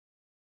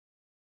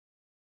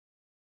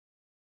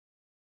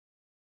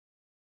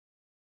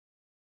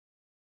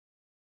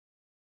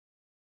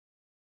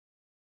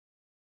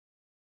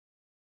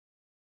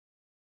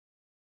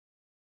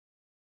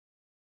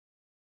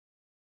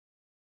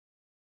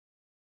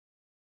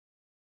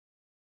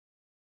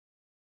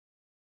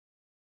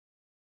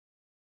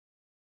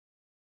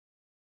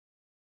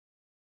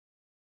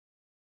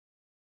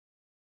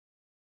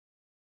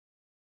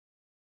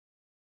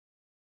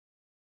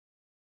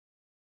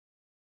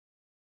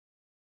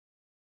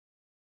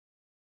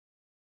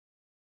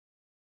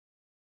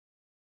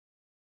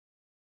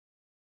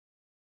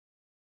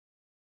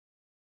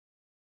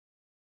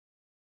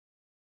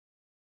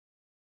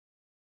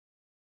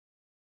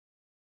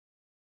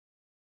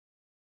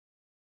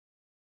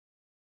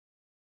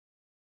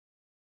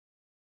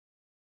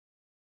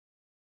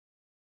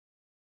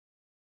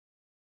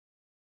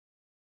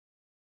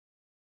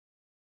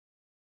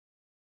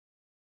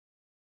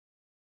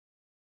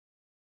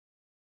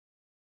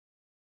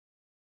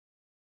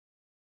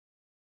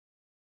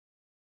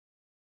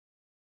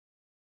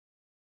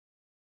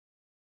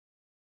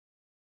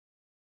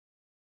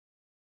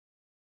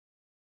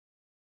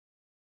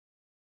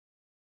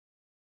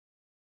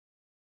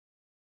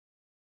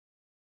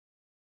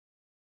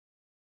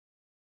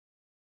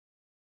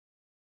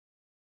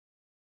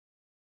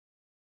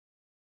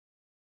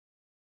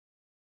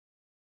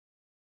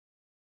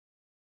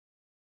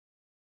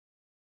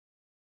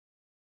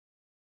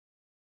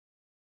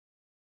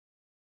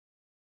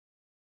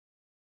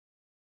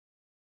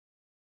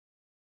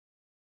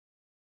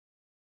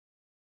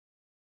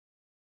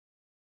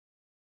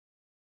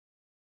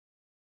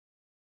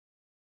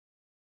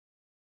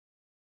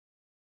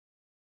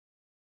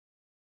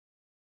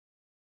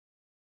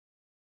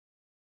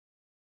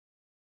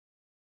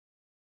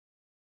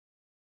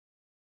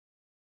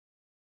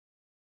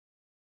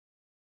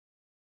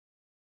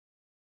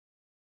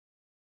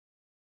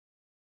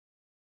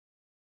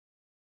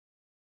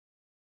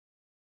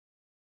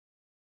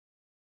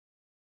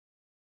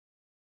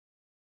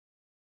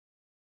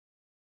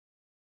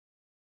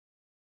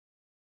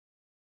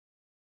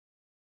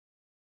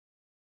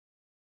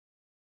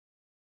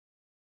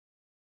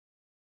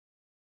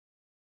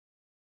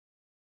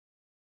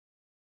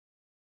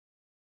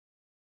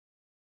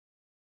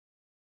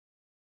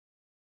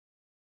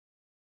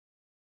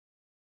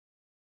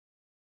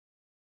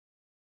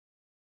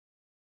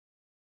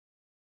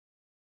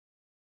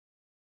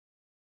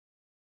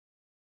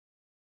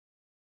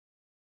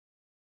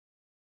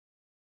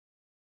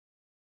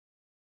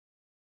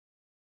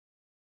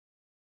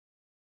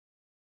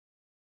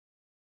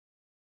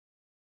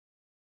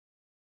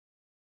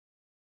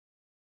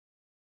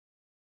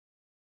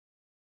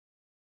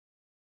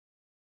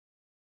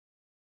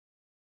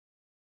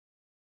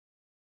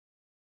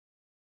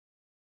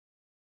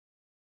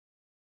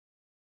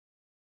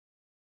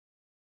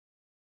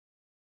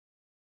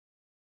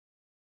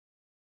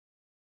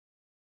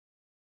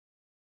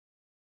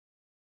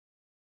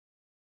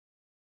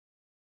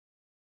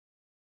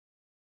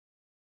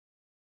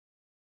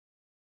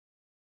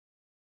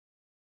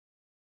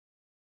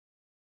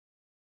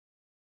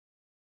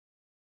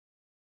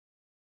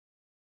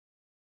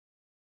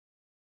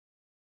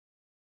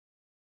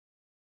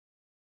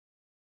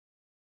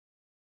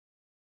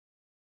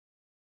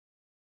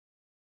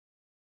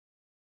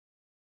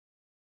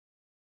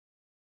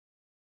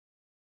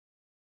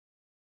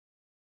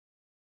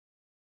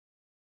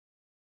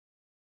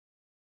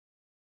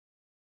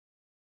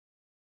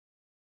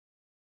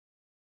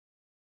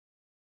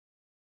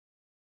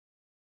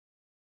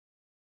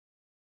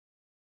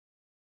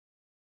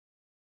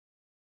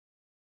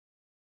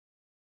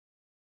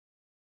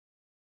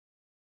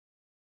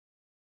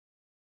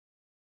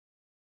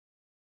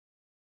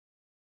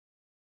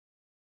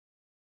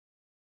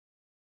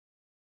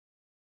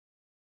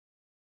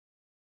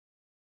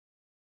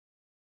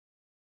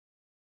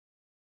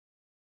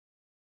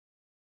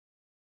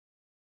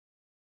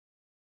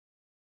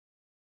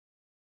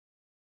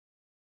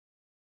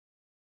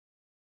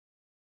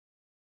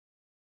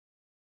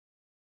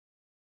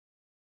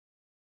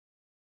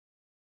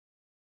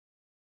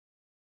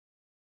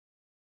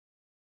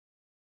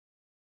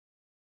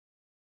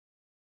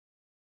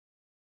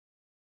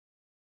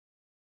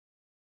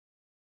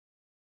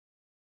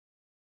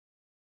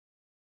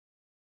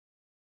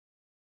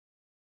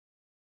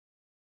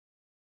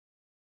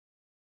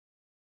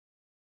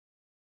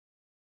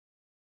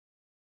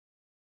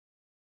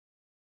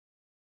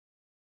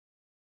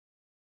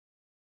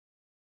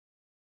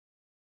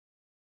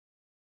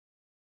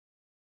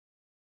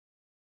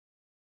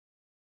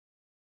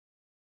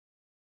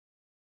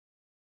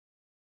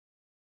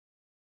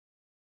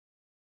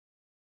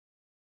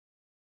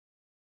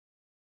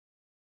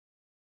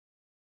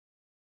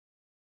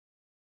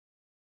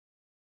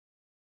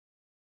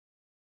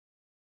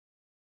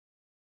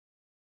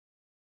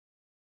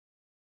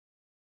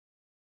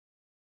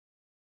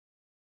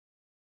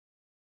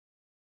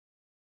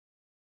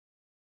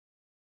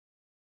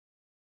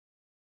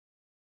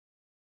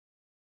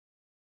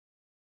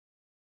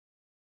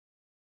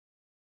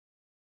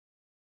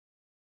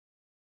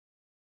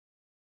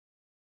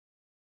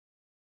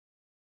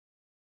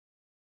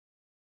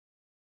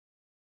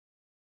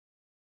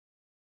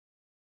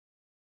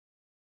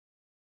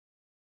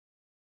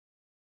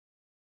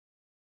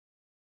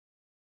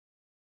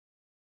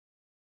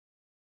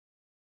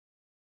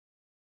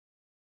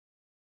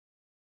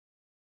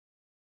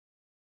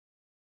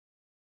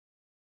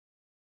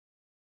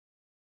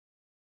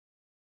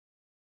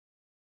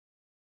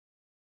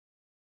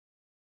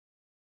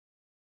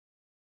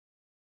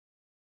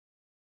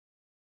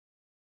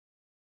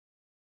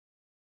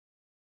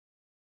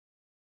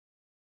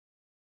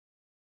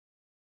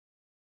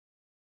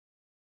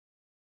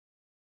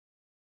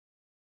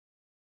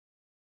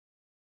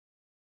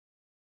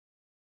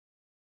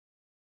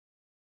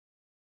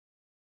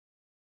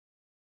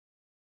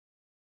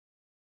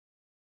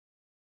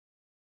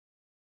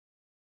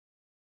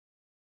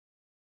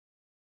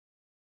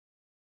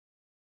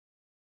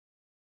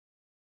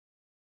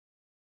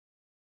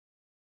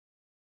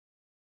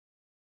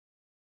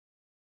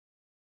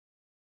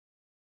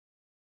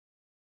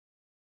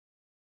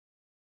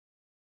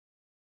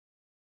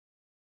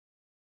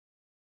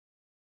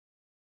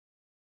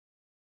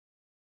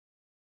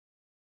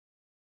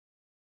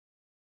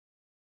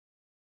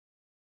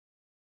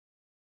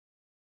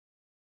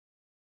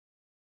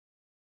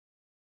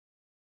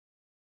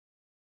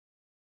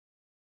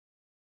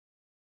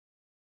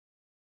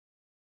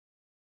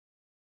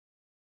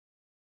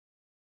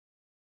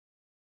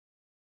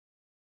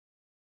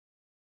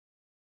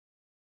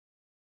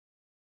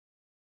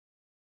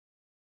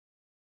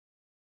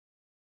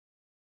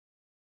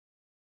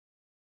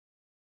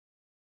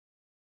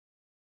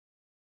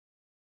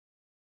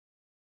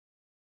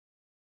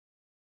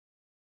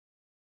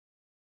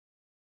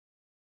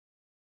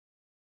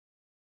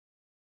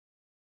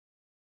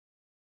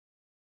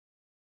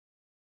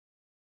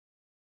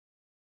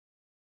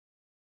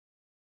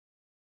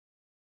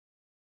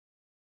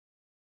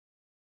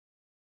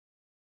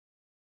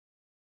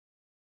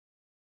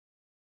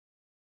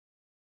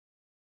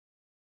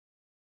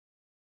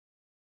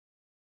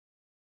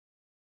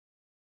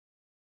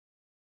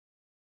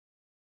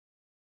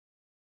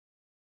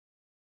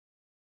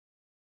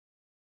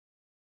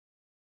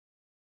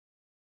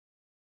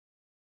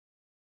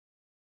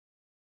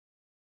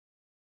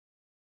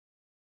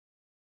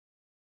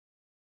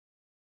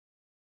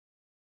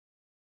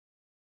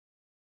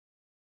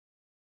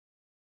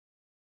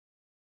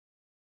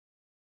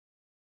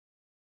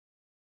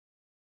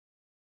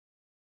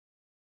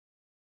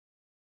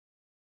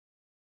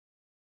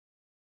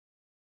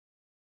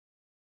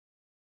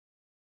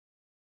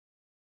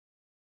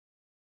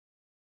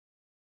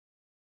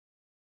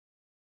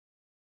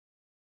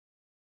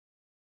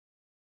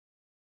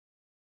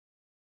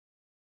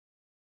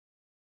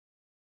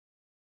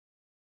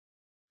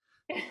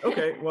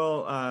Okay,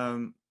 well, I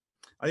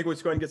think we'll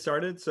just go ahead and get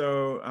started.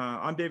 So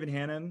I'm David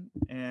Hannon,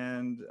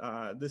 and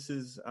this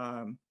is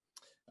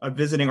a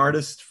visiting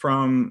artist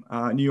from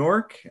New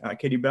York,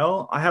 Katie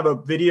Bell. I have a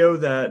video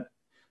that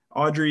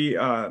Audrey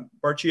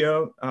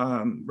Barchio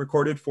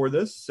recorded for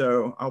this,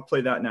 so I'll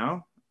play that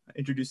now,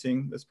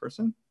 introducing this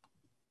person.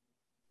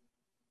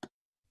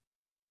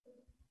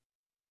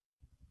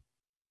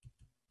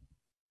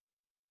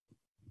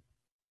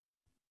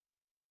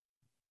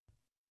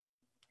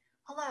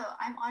 Hello,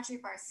 I'm Audrey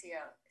Barcio,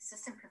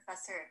 Assistant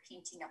Professor of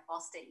Painting at Ball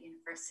State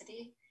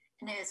University,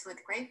 and it is with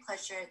great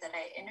pleasure that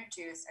I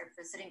introduce our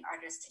visiting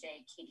artist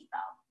today, Katie Bell.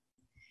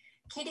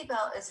 Katie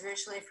Bell is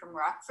originally from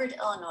Rockford,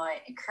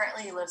 Illinois, and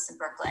currently lives in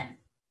Brooklyn.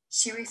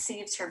 She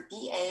received her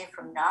BA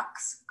from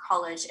Knox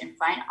College in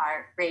Fine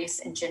Art, Race,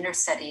 and Gender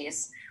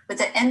Studies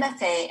with an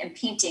MFA in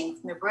Painting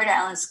from the Rhode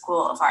Island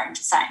School of Art and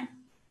Design.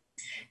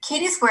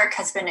 Katie's work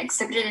has been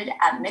exhibited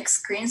at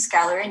Mixed Greens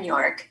Gallery in New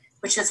York,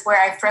 which is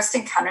where I first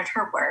encountered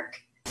her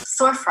work,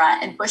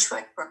 Storefront in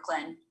Bushwick,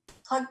 Brooklyn,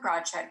 Plug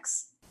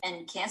Projects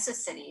in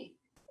Kansas City,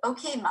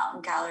 OK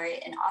Mountain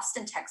Gallery in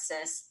Austin,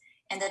 Texas,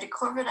 and the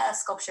deCordova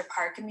Sculpture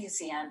Park and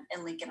Museum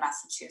in Lincoln,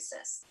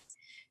 Massachusetts.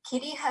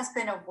 Katie has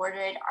been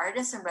awarded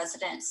Artist in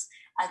Residence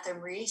at the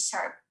Marie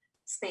Sharpe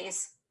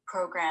Space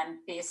Program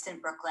based in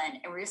Brooklyn,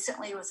 and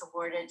recently was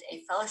awarded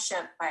a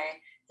fellowship by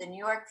the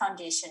New York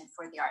Foundation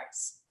for the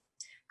Arts.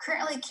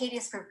 Currently, Katie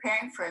is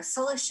preparing for a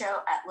solo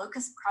show at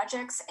Locust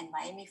Projects in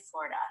Miami,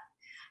 Florida.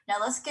 Now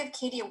let's give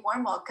Katie a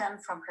warm welcome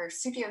from her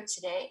studio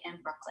today in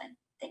Brooklyn.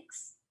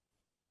 Thanks.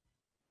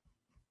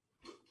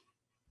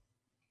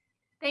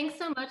 Thanks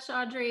so much,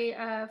 Audrey,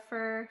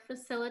 for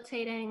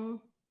facilitating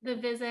the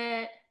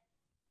visit.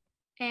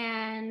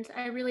 And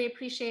I really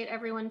appreciate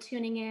everyone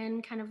tuning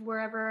in kind of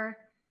wherever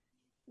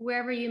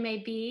you may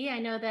be. I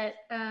know that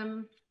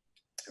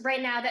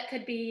right now that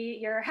could be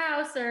your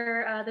house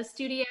or the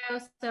studio.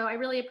 So I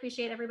really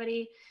appreciate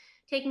everybody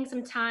taking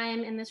some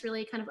time in this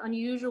really kind of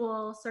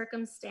unusual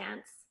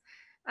circumstance.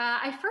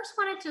 I first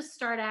wanted to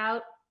start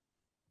out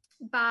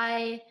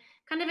by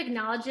kind of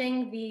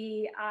acknowledging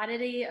the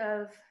oddity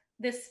of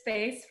this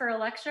space for a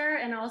lecture,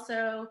 and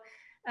also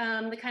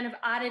the kind of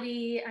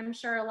oddity, I'm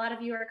sure a lot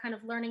of you are kind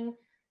of learning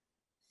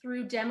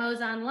through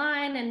demos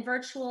online and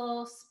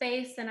virtual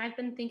space. And I've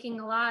been thinking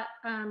a lot,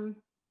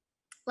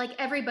 like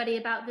everybody,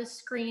 about this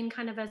screen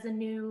kind of as a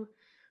new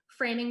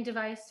framing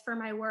device for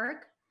my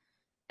work.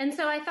 And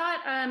so I thought,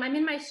 I'm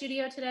in my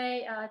studio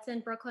today. It's in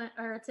Brooklyn,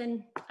 or it's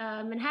in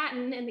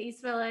Manhattan in the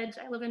East Village.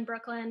 I live in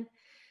Brooklyn.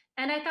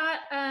 And I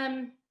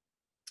thought,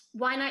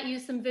 why not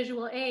use some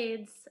visual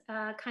aids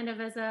kind of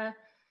as a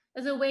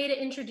way to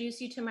introduce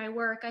you to my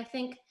work. I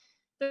think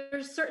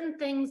there's certain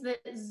things that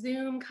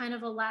Zoom kind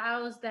of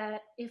allows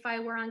that if I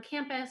were on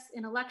campus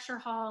in a lecture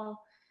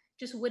hall,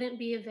 just wouldn't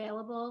be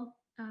available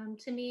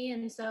to me.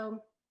 And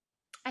so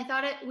I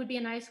thought it would be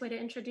a nice way to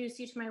introduce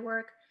you to my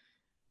work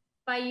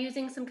by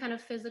using some kind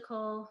of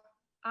physical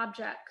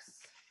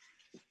objects.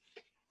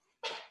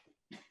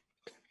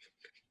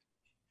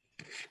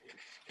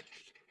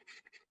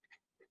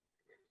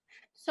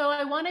 So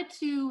I wanted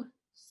to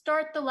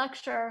start the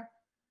lecture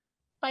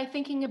by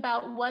thinking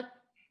about what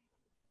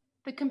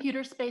the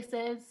computer space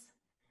is,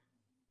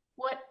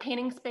 what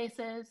painting space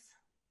is,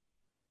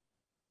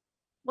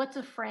 what's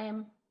a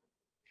frame.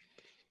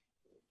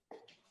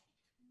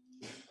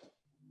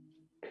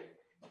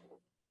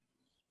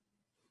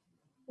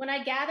 When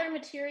I gather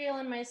material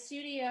in my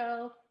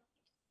studio,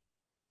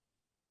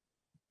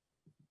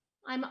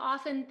 I'm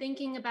often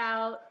thinking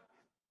about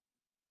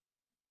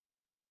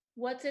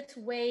what's its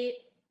weight,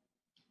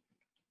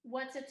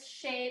 what's its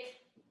shape,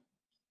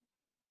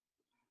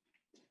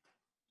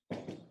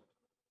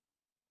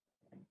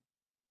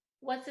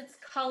 what's its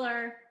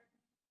color.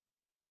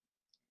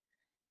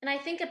 And I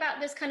think about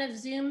this kind of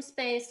Zoom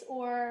space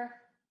or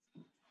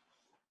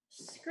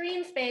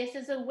screen space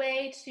as a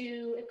way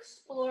to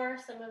explore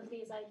some of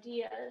these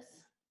ideas.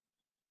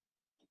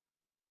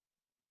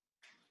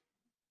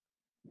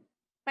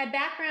 My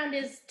background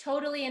is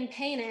totally in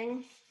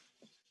painting.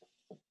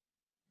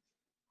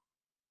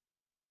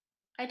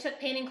 I took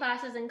painting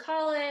classes in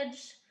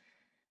college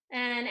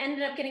and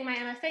ended up getting my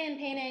MFA in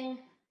painting,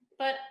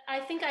 but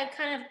I think I've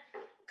kind of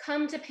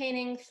come to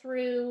painting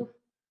through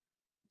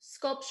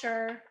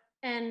sculpture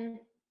and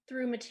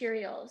through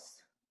materials.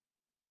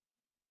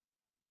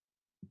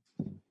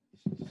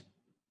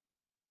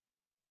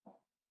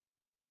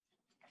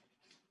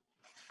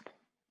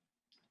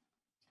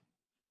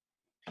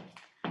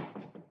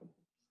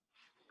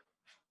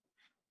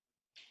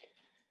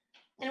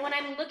 And when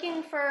I'm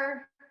looking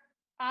for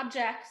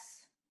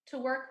objects to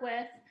work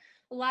with,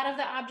 a lot of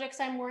the objects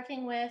I'm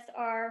working with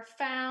are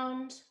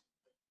found.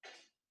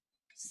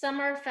 Some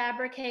are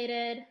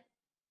fabricated,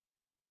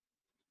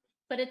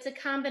 but it's a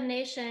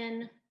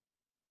combination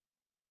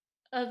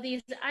of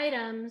these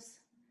items.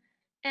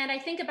 And I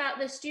think about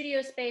the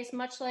studio space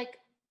much like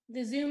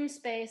the Zoom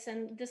space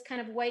and this kind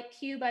of white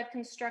cube I've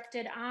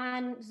constructed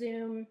on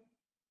Zoom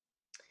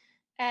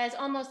as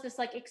almost this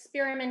like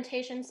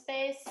experimentation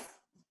space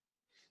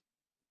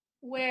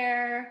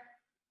where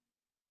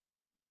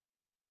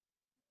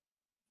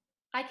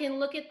I can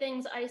look at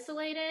things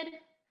isolated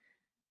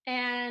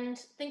and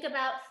think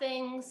about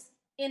things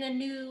in a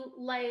new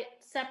light,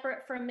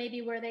 separate from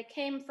maybe where they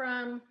came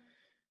from,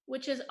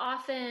 which is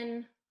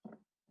often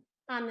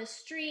on the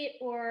street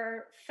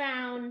or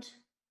found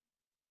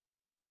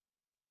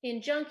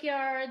in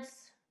junkyards,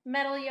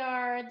 metal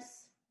yards.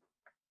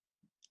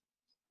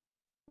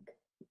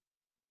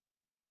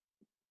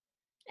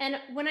 And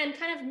when I'm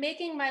kind of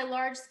making my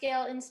large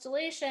scale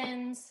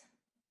installations,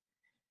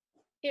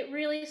 it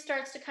really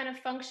starts to kind of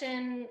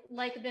function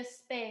like this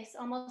space,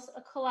 almost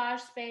a collage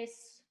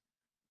space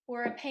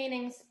or a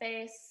painting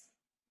space.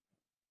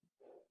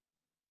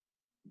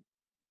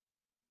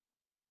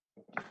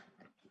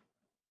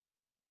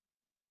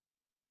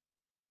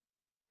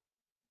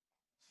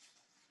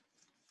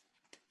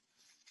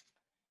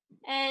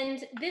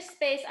 And this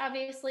space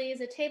obviously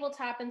is a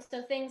tabletop, and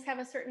so things have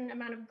a certain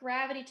amount of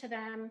gravity to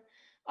them.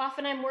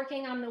 Often I'm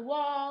working on the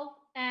wall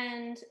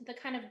and the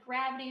kind of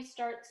gravity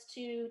starts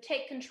to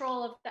take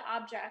control of the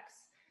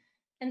objects.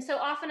 And so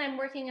often I'm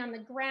working on the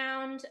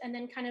ground and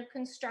then kind of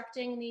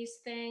constructing these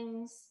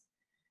things,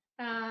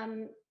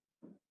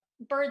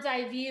 bird's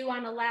eye view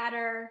on a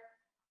ladder,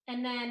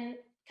 and then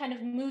kind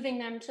of moving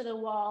them to the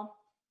wall.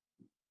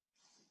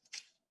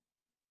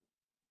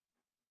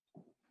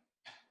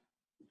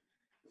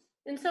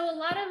 And so a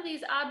lot of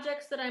these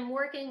objects that I'm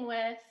working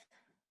with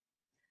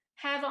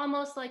have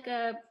almost like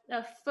a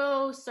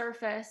faux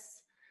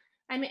surface.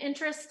 I'm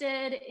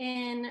interested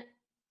in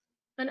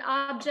an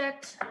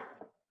object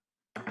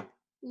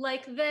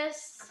like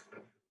this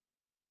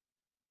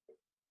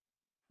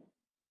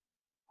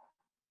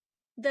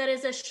that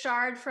is a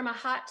shard from a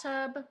hot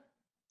tub.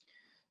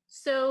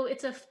 So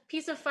it's a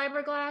piece of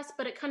fiberglass,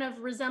 but it kind of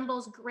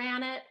resembles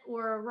granite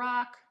or a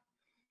rock.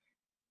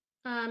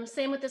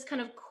 Same with this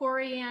kind of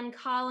Corian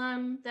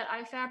column that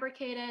I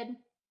fabricated.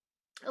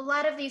 A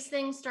lot of these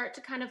things start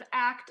to kind of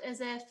act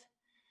as if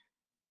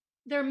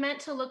they're meant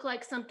to look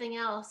like something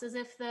else, as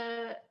if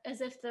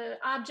the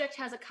object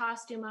has a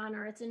costume on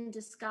or it's in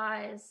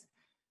disguise.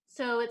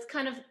 So it's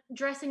kind of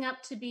dressing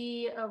up to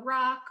be a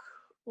rock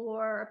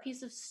or a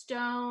piece of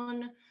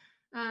stone,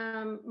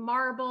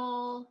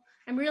 marble.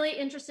 I'm really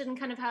interested in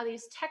kind of how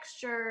these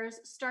textures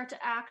start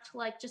to act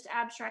like just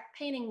abstract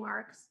painting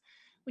marks.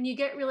 When you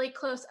get really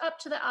close up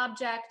to the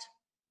object,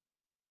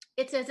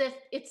 it's as if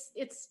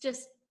it's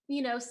just,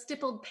 you know,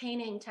 stippled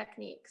painting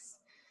techniques.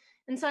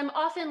 And so I'm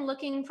often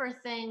looking for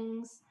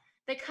things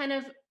that kind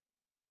of,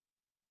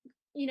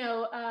 you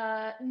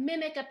know,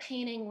 mimic a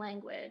painting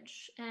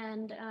language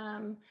and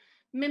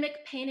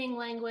mimic painting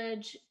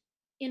language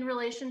in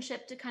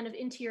relationship to kind of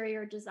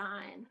interior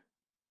design.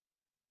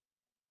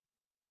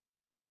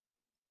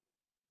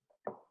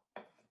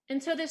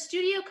 And so the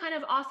studio kind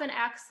of often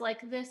acts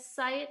like this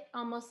site,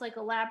 almost like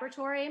a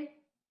laboratory.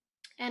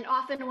 And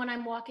often when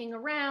I'm walking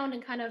around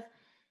and kind of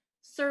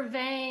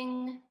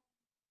surveying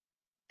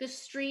the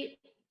street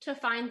to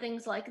find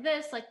things like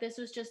this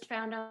was just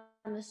found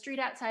on the street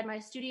outside my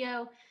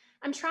studio,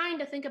 I'm trying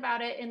to think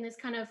about it in this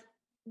kind of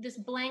this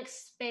blank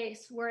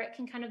space where it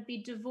can kind of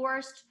be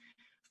divorced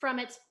from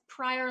its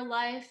prior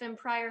life and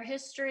prior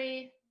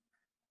history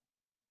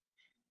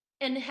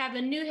and have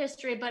a new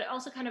history, but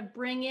also kind of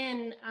bring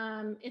in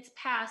its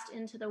past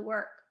into the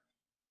work.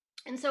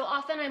 And so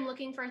often I'm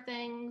looking for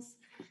things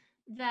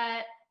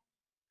that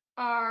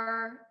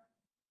are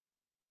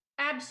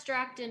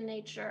abstract in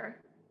nature.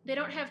 They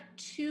don't have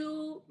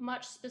too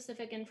much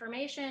specific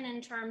information in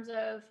terms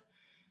of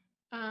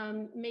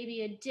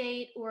maybe a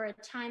date or a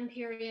time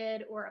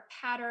period or a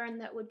pattern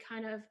that would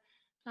kind of,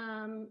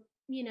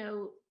 you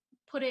know,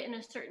 put it in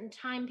a certain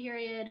time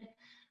period.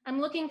 I'm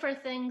looking for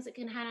things that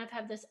can kind of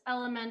have this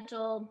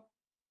elemental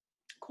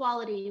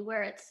quality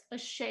where it's a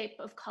shape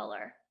of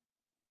color.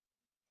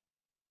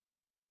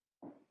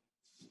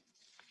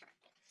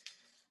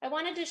 I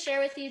wanted to share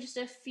with you just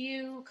a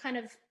few kind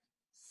of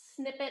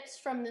snippets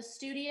from the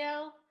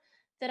studio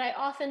that I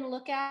often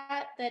look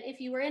at, that if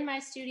you were in my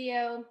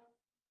studio,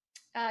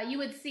 you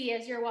would see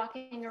as you're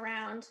walking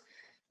around.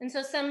 And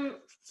so some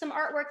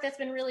artwork that's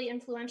been really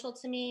influential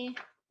to me.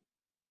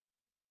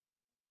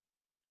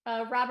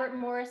 Robert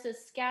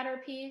Morris's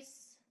scatter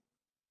piece.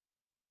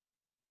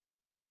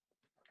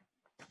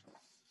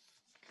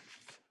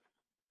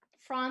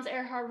 Franz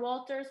Erhard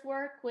Walter's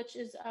work, which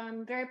is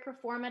very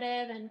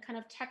performative and kind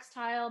of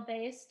textile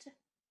based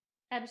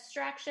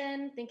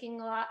abstraction,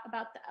 thinking a lot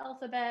about the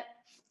alphabet.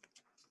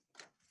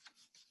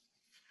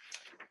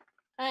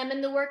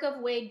 And the work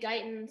of Wade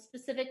Guyton,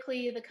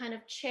 specifically the kind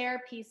of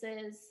chair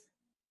pieces,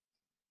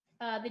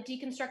 the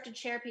deconstructed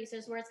chair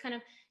pieces, where it's kind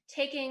of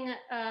taking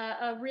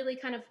a really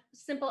kind of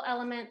simple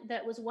element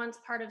that was once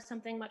part of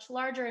something much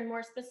larger and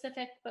more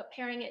specific, but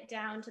paring it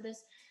down to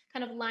this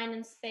kind of line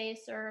in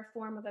space or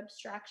form of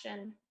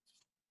abstraction.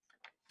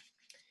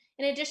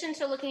 In addition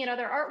to looking at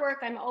other artwork,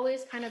 I'm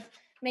always kind of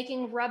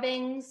making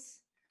rubbings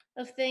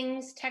of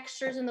things,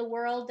 textures in the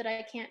world that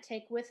I can't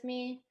take with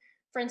me.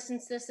 For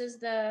instance, this is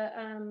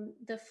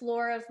the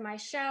floor of my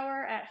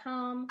shower at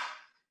home.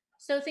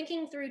 So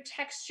thinking through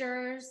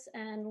textures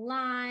and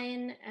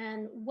line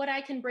and what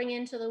I can bring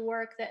into the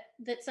work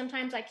that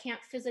sometimes I can't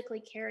physically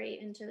carry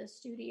into the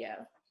studio.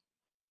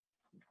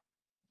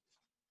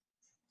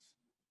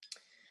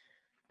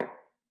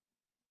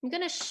 I'm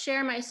going to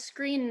share my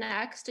screen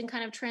next and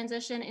kind of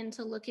transition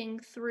into looking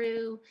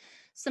through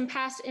some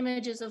past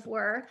images of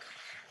work.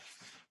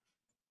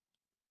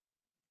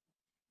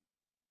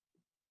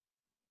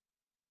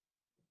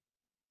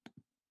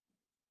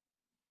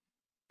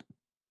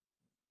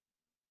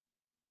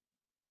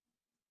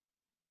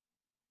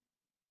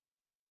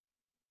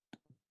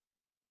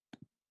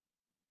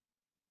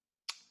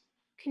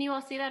 Can you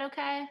all see that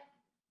okay?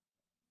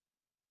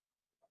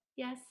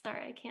 Yes,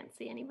 sorry, I can't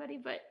see anybody,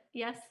 but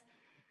yes.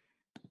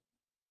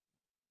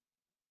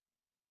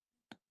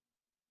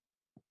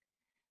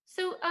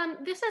 So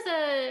this is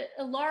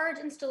a large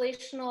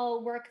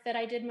installational work that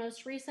I did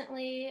most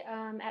recently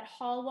at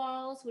Hall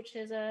Walls, which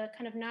is a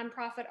kind of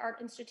nonprofit art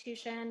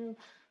institution,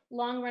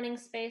 long-running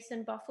space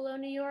in Buffalo,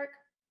 New York.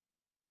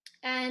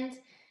 And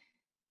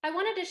I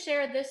wanted to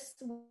share this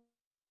with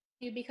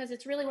you because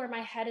it's really where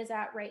my head is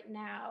at right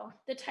now.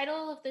 The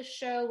title of this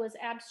show was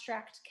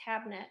Abstract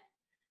Cabinet.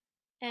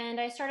 And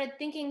I started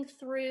thinking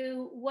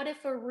through what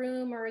if a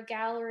room or a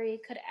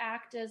gallery could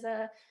act as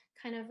a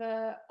kind of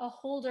a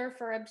holder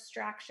for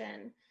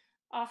abstraction,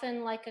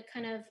 often like a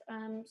kind of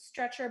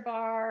stretcher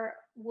bar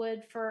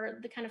would for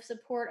the kind of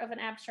support of an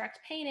abstract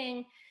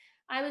painting.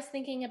 I was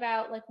thinking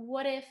about like,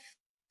 what if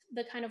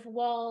the kind of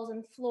walls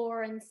and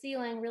floor and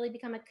ceiling really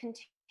become a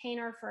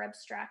container for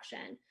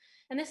abstraction?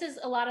 And this is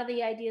a lot of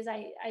the ideas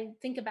I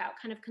think about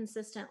kind of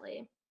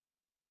consistently.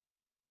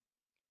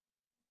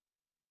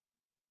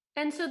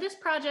 And so this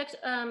project,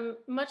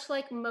 much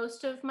like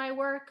most of my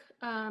work,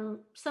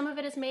 some of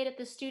it is made at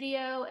the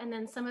studio and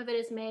then some of it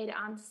is made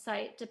on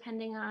site,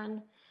 depending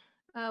on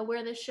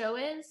where the show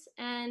is.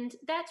 And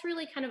that's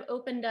really kind of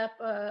opened up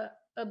a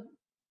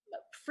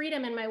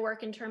freedom in my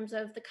work in terms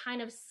of the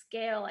kind of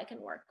scale I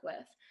can work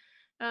with.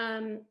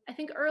 I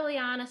think early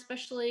on,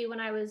 especially when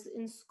I was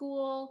in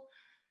school,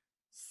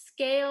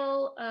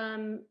 scale,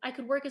 I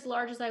could work as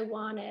large as I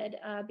wanted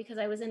because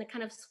I was in a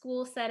kind of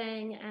school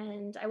setting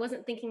and I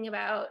wasn't thinking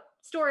about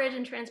storage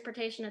and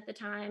transportation at the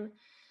time.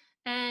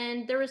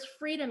 And there was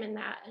freedom in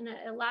that, and it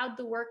allowed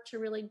the work to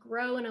really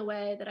grow in a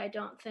way that I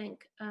don't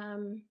think I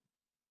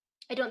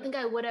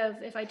would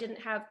have if I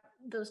didn't have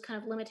those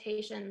kind of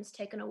limitations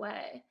taken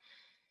away.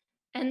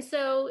 And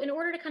so in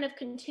order to kind of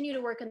continue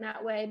to work in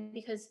that way,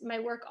 because my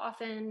work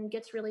often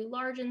gets really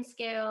large in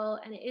scale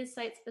and it is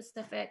site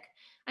specific,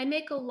 I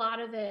make a lot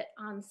of it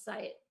on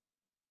site.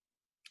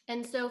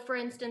 And so for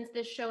instance,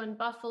 this show in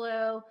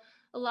Buffalo,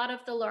 a lot of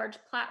the large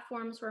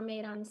platforms were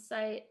made on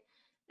site.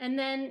 And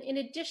then in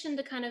addition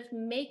to kind of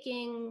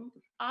making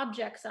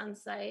objects on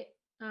site,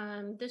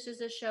 this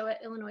is a show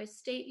at Illinois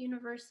State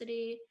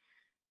University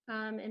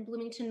in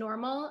Bloomington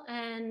Normal.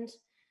 And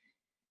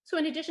so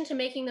in addition to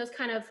making those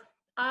kind of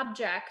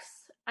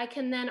objects, I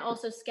can then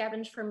also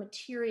scavenge for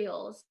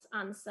materials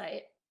on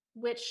site,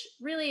 which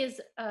really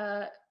is,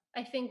 I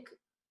think,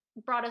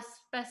 brought a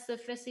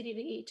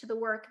specificity to the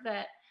work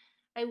that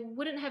I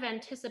wouldn't have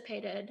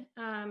anticipated.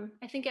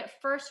 I think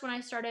at first when I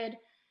started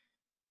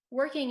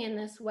working in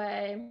this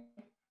way,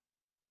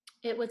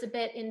 it was a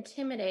bit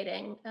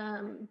intimidating.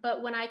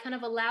 But when I kind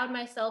of allowed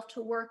myself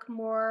to work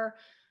more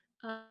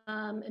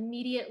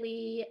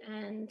immediately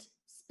and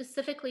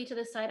specifically to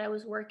the site I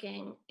was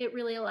working, it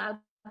really allowed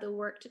the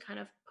work to kind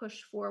of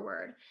push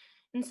forward.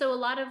 And so a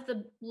lot of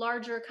the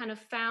larger kind of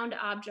found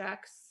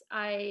objects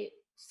I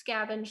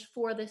scavenged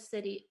for the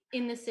city,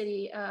 in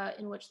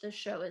which the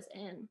show is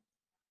in.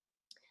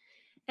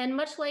 And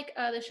much like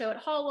the show at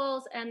Hall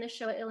Walls and the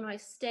show at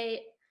Illinois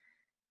State,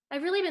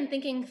 I've really been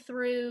thinking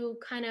through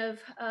kind of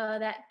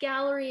that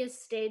gallery as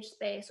stage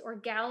space or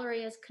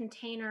gallery as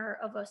container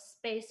of a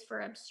space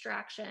for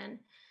abstraction.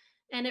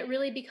 And it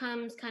really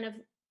becomes kind of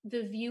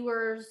the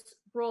viewer's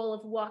role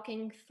of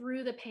walking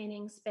through the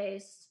painting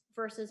space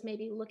versus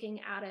maybe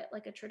looking at it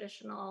like a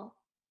traditional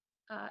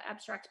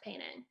abstract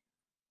painting.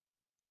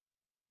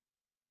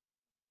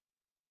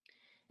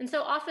 And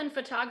so often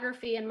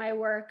photography in my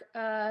work,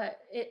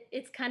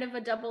 it's kind of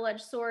a double-edged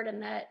sword in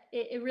that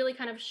it really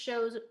kind of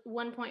shows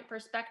one point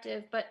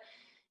perspective, but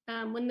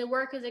when the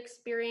work is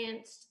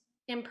experienced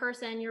in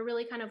person, you're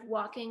really kind of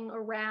walking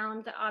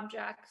around the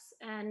objects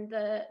and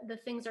the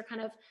things are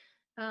kind of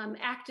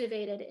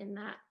activated in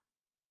that.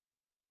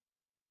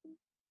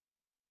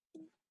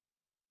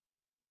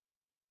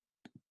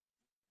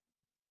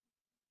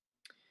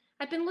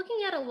 I've been looking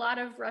at a lot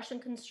of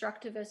Russian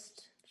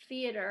constructivist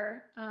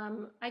theater.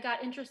 I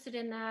got interested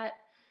in that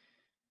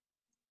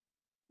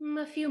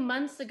a few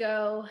months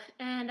ago,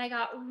 and I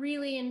got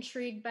really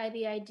intrigued by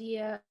the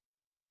idea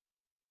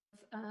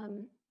of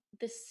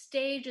the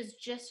stage is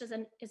just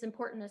as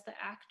important as the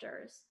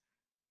actors.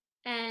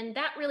 And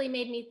that really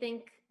made me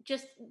think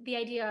just the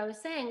idea I was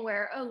saying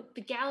where, oh,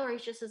 the gallery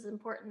is just as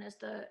important as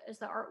the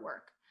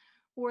artwork,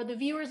 or the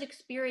viewer's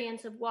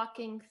experience of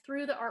walking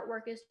through the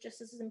artwork is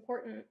just as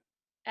important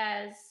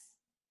as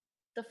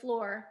the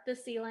floor, the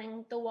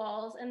ceiling, the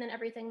walls, and then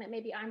everything that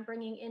maybe I'm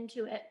bringing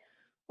into it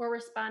or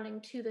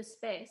responding to the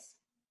space.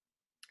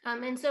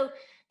 And so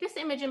this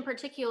image in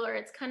particular,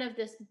 it's kind of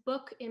this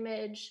book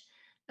image,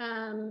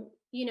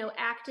 you know,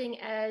 acting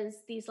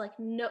as these like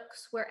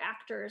nooks where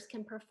actors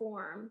can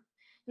perform.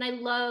 And I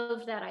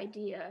love that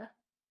idea.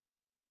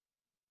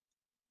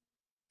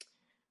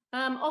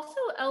 Also,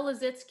 El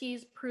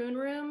Lissitzky's Prune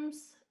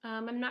Rooms.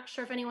 I'm not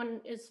sure if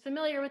anyone is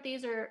familiar with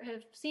these or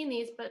have seen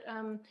these, but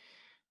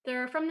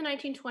they're from the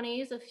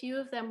 1920s. A few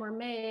of them were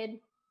made.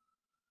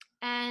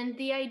 And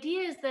the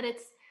idea is that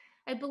it's,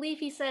 I believe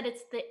he said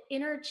it's the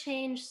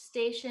interchange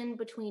station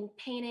between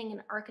painting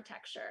and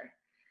architecture.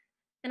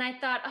 And I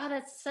thought, oh,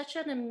 that's such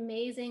an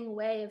amazing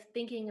way of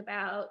thinking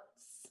about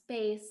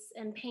space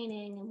and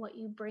painting and what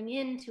you bring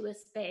into a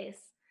space.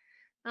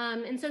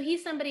 And so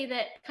he's somebody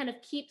that kind of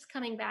keeps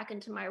coming back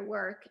into my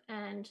work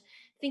and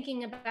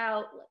thinking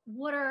about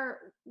what are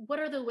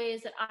the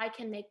ways that I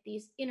can make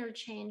these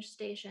interchange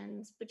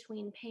stations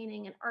between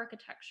painting and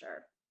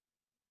architecture.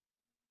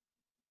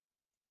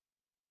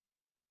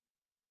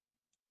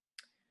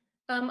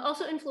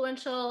 Also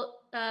influential,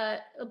 a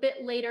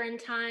bit later in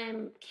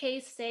time,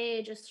 Kay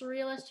Sage, a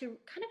surrealist who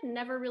kind of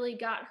never really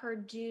got her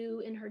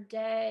due in her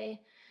day,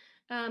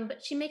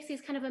 but she makes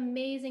these kind of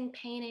amazing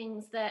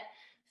paintings that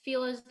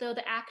feel as though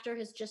the actor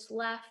has just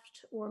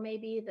left, or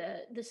maybe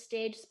the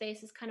stage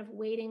space is kind of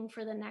waiting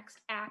for the next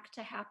act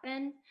to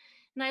happen.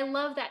 And I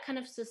love that kind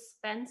of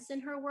suspense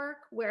in her work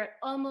where it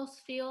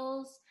almost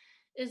feels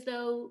as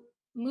though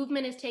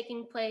movement is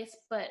taking place,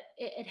 but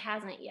it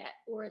hasn't yet,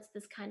 or it's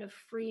this kind of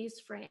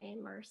freeze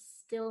frame or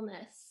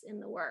stillness in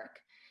the work.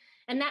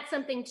 And that's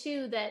something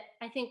too that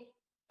I think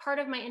part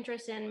of my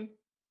interest in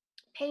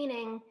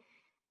painting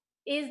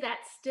is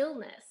that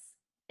stillness.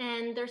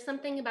 And there's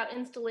something about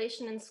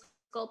installation and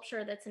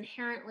sculpture that's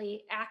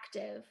inherently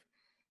active.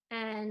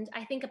 And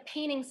I think a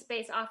painting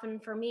space often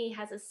for me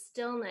has a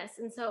stillness.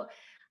 And so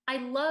I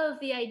love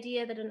the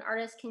idea that an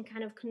artist can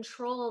kind of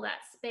control that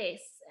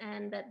space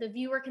and that the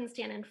viewer can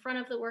stand in front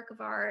of the work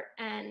of art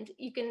and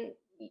you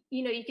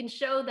can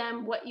show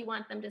them what you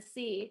want them to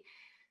see,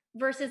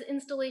 versus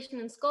installation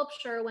and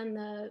sculpture when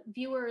the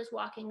viewer is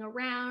walking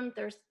around,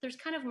 there's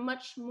kind of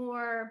much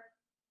more,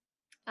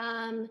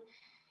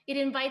 it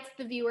invites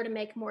the viewer to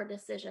make more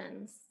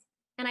decisions.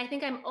 And I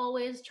think I'm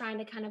always trying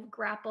to kind of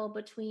grapple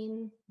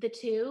between the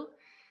two,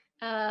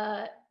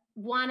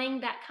 wanting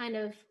that kind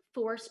of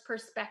forced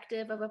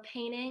perspective of a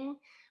painting,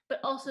 but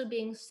also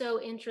being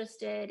so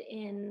interested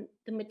in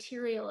the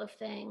material of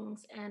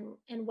things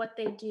and what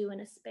they do in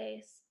a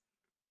space.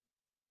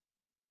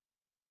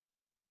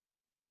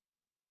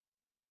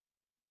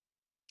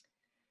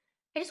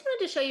 I just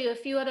wanted to show you a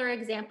few other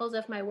examples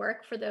of my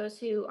work for those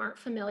who aren't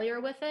familiar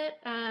with it.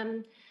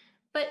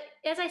 But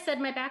as I said,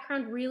 my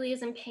background really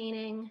is in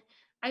painting.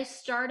 I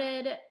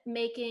started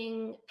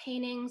making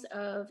paintings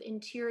of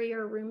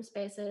interior room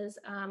spaces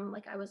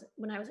when I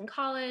was in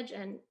college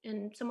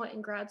and somewhat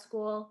in grad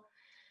school.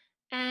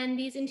 And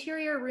these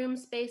interior room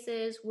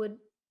spaces would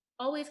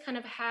always kind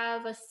of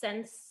have a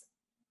sense,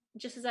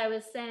 just as I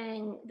was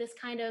saying, this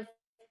kind of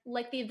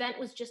like the event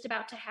was just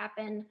about to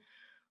happen,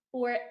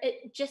 or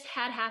it just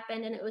had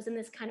happened and it was in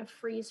this kind of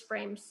freeze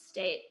frame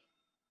state.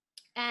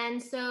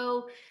 And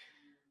so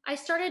I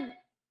started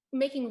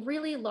making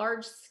really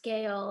large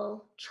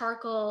scale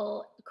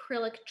charcoal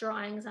acrylic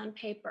drawings on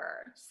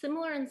paper,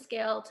 similar in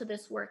scale to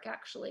this work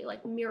actually,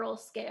 like mural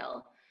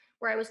scale,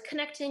 where I was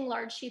connecting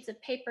large sheets of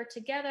paper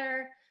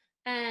together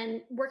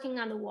and working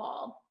on the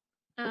wall.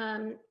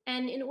 And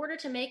in order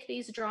to make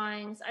these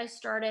drawings, I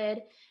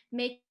started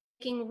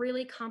making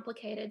really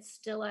complicated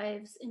still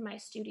lifes in my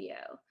studio.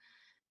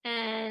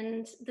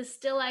 And the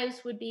still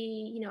lifes would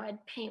be,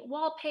 I'd paint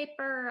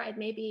wallpaper, I'd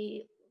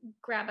maybe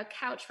grab a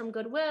couch from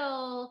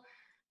Goodwill,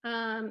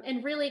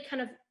 and really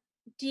kind of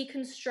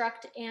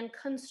deconstruct and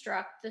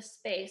construct the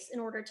space in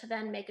order to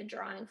then make a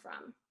drawing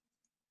from.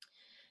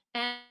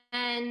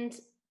 And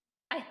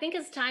I think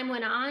as time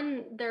went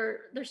on, there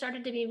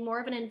started to be more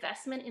of an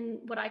investment in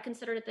what I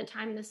considered at the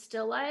time the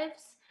still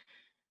lifes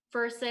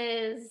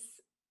versus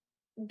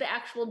the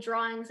actual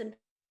drawings and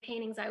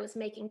paintings I was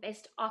making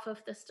based off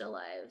of the still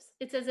lifes.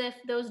 It's as if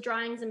those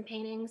drawings and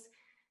paintings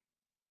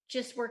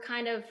just were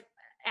kind of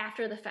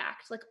after the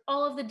fact, like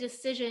all of the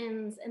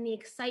decisions and the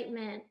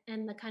excitement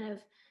and the kind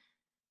of,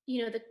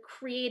 the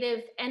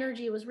creative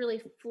energy was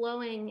really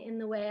flowing in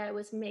the way I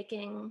was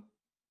making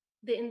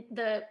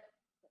the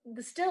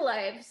still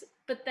lifes,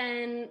 but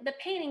then the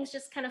paintings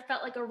just kind of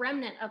felt like a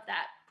remnant of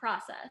that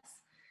process.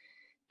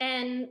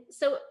 And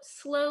so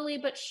slowly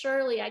but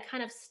surely, I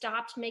kind of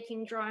stopped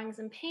making drawings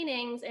and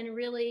paintings and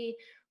really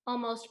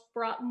almost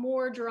brought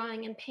more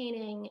drawing and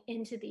painting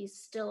into these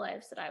still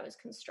lifes that I was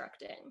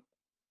constructing.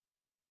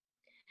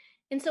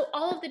 And so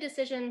all of the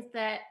decisions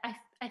that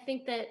I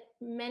think that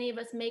many of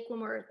us make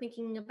when we're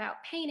thinking about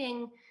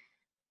painting,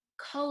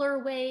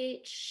 color,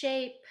 weight,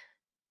 shape,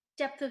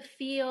 depth of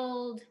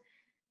field,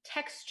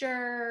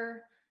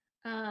 texture,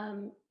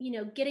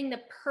 getting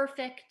the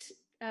perfect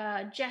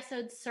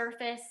gessoed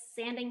surface,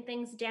 sanding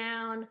things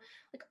down,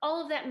 like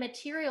all of that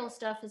material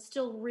stuff is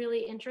still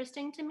really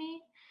interesting to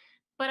me.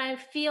 But I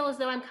feel as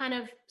though I'm kind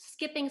of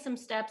skipping some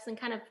steps and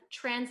kind of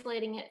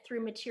translating it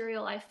through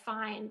material I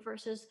find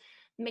versus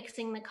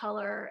mixing the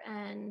color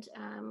and,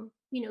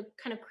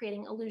 kind of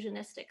creating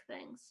illusionistic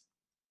things.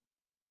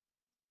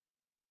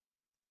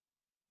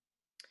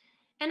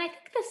 And I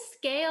think the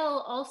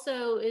scale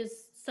also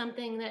is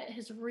something that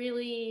has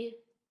really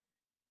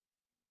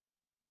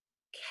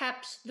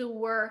kept the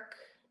work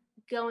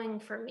going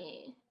for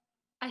me.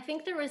 I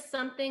think there was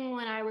something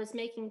when I was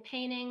making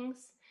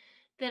paintings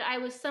that I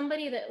was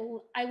somebody that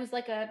I was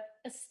like a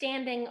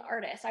standing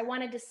artist. I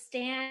wanted to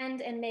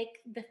stand and make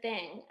the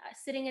thing.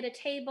 Sitting at a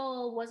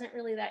table wasn't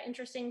really that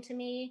interesting to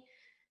me.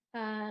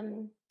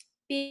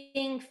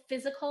 Being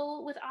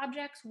physical with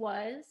objects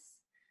was.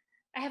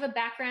 I have a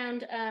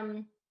background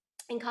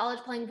in college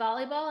playing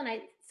volleyball,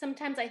 and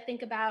sometimes I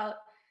think about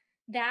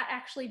that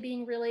actually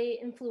being really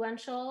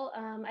influential.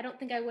 I don't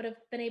think I would have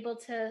been able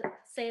to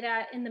say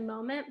that in the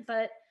moment,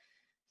 but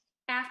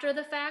after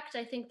the fact,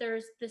 I think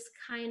there's this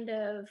kind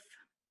of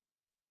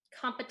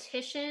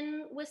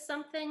competition with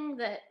something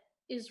that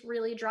is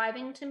really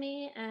driving to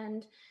me,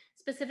 and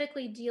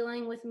specifically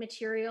dealing with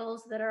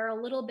materials that are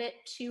a little bit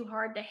too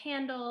hard to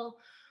handle,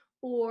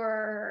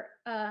 or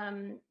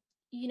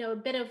a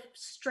bit of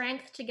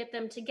strength to get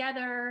them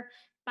together,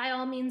 by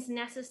all means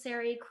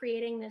necessary,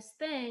 creating this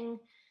thing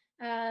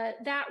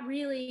that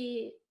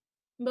really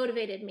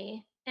motivated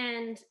me.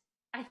 And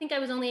I think I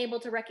was only able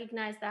to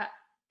recognize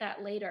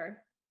that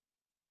later.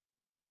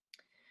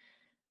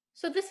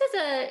 So this is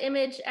an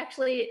image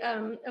actually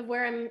of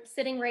where I'm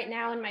sitting right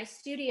now in my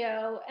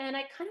studio, and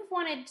I kind of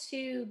wanted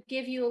to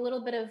give you a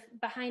little bit of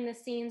behind the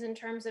scenes in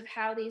terms of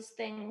how these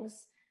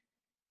things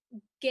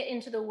get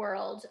into the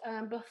world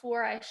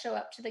before I show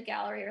up to the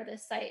gallery or the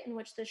site in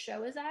which the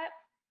show is at.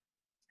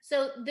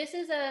 So this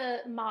is a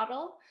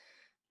model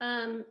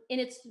in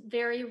its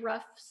very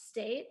rough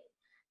state.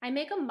 I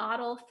make a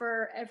model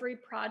for every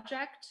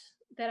project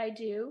that I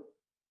do,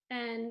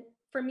 and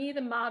for me,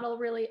 the model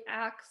really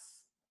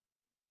acts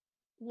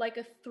like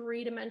a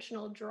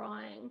three-dimensional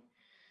drawing.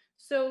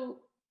 So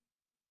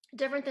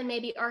different than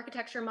maybe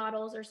architecture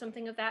models or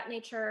something of that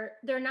nature,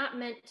 they're not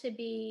meant to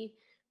be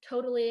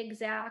totally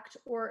exact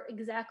or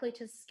exactly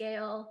to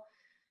scale.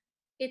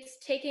 It's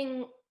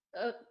taking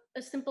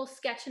a simple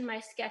sketch in my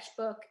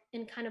sketchbook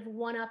and kind of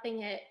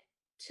one-upping it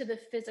to the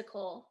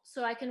physical.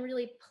 So I can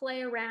really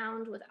play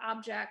around with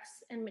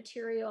objects and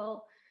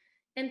material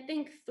and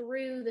think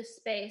through the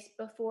space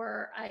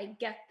before I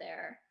get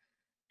there.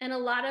 And a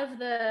lot of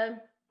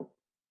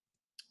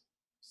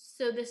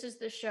so this is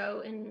the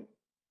show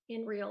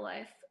in real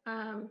life.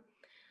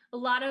 A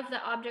lot of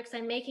the objects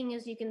I'm making,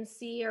 as you can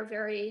see, are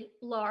very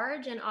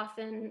large and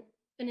often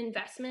an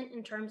investment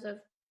in terms of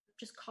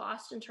just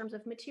cost, in terms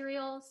of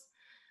materials.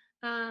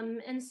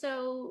 And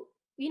so,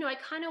 I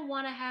kind of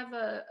want to have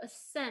a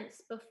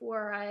sense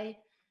before I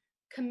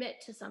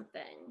commit to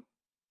something.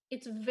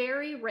 It's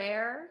very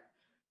rare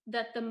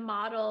that the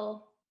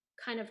model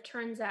kind of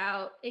turns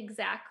out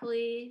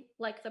exactly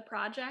like the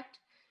project.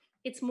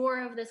 It's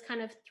more of this kind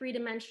of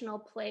three-dimensional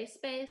play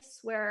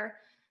space where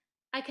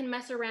I can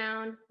mess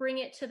around, bring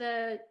it to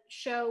the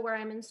show where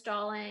I'm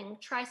installing,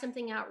 try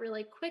something out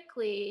really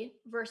quickly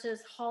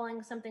versus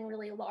hauling something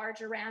really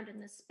large around in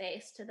this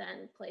space to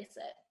then place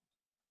it.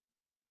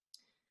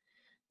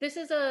 This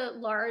is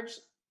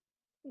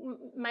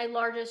my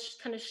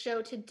largest kind of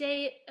show to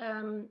date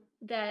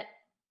that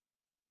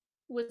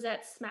was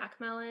at Smack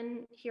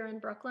Melon here in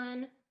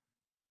Brooklyn.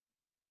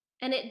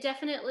 And it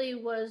definitely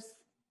was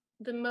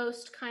the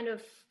most kind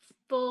of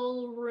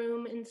full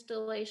room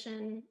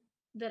installation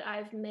that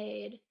I've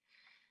made.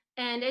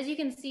 And as you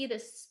can see, the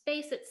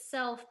space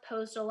itself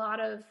posed a lot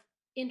of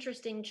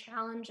interesting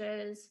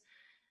challenges.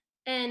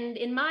 And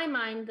in my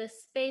mind, the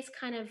space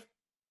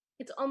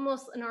it's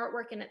almost an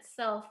artwork in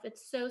itself.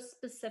 It's so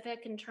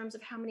specific in terms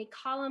of how many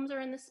columns are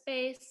in the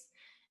space.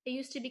 It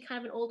used to be kind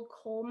of an old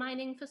coal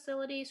mining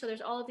facility. So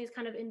there's all of these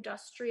kind of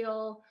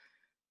industrial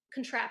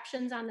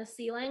contraptions on the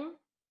ceiling.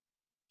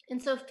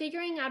 And so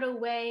figuring out a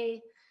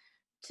way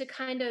to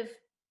kind of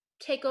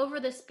take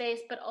over the space,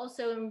 but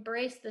also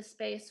embrace the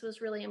space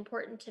was really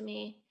important to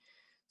me.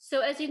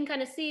 So as you can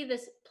kind of see,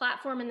 this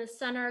platform in the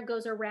center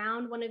goes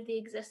around one of the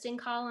existing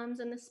columns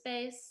in the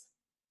space.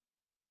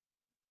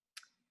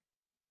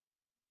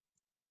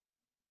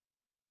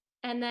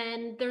 And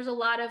then there's a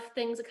lot of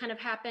things that kind of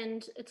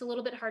happened. It's a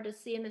little bit hard to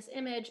see in this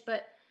image,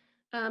 but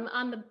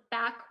on the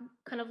back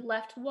kind of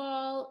left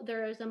wall,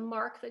 there is a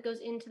mark that goes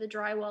into the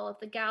drywall of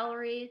the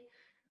gallery.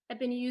 I've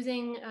been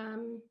using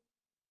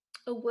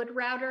a wood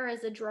router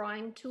as a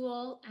drawing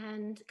tool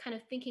and kind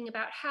of thinking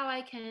about how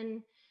I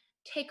can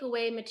take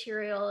away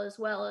material as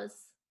well as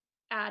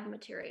add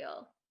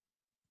material.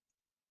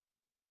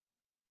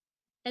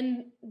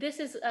 And this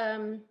is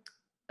a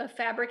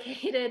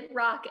fabricated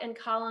rock and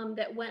column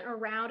that went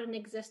around an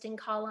existing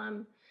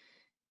column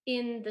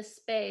in the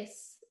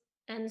space.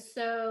 And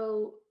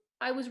so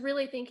I was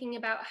really thinking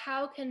about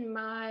how can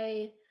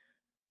my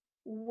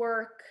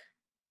work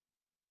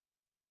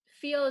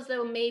feel as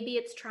though maybe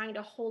it's trying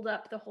to hold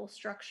up the whole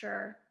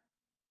structure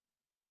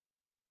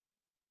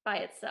by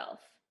itself.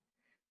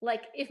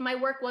 Like if my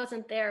work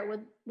wasn't there,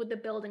 would the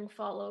building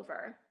fall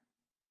over?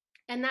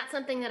 And that's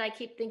something that I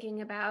keep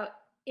thinking about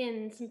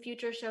in some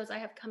future shows I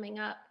have coming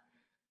up,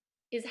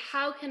 is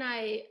how can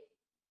I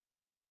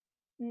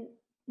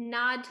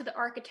nod to the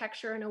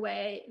architecture in a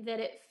way that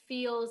it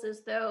feels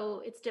as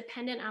though it's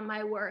dependent on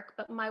my work,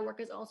 but my work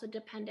is also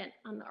dependent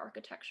on the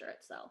architecture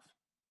itself.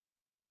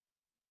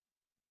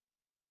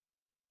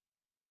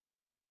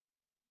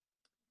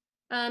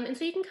 And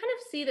so you can kind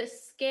of see the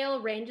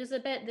scale ranges a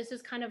bit. This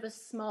is kind of a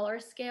smaller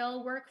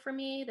scale work for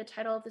me. The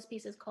title of this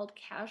piece is called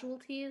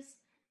Casualties.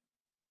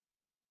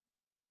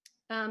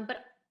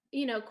 But,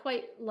 you know,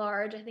 quite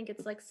large. I think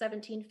it's like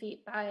 17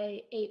 feet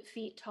by 8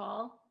 feet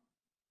tall.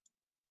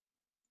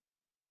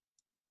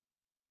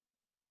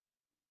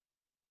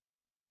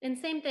 And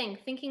same thing,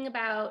 thinking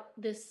about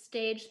this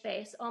stage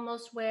space,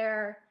 almost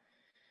where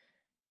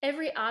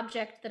every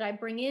object that I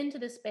bring into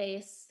the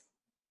space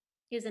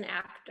is an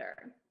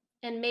actor.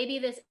 And maybe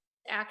this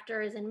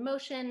actor is in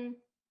motion,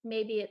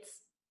 maybe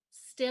it's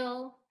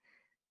still,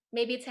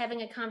 maybe it's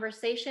having a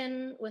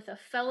conversation with a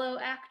fellow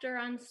actor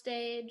on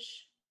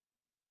stage.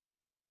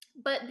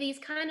 But these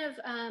kind of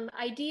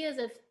ideas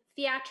of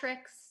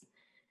theatrics,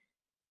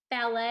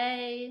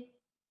 ballet,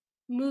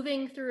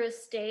 moving through a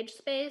stage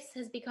space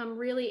has become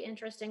really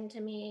interesting to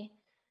me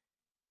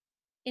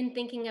in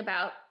thinking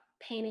about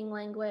painting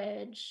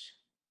language.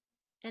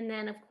 And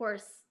then, of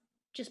course,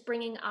 just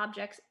bringing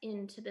objects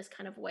into this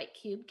kind of white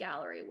cube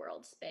gallery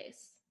world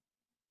space.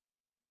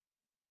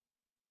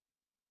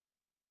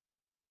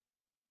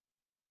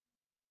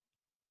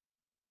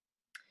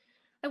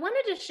 I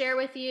wanted to share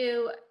with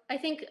you, I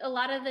think a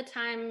lot of the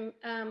time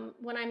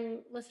when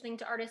I'm listening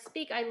to artists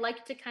speak, I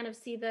like to kind of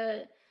see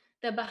the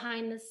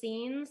behind the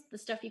scenes, the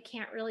stuff you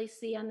can't really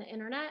see on the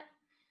internet.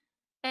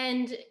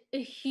 And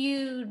a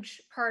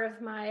huge part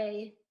of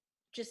my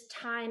just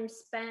time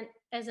spent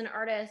as an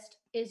artist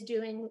is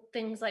doing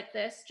things like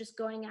this, just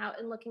going out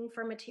and looking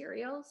for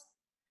materials.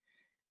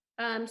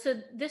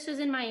 So this was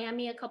in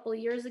Miami a couple of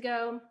years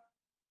ago,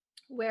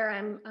 where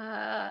I'm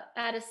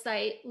at a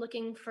site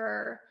looking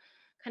for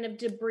kind of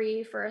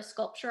debris for a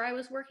sculpture I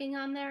was working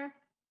on there.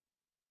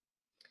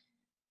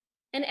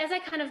 And as I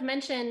kind of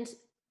mentioned,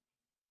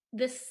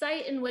 the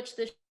site in which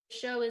the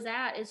show is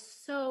at is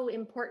so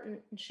important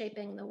in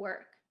shaping the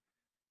work.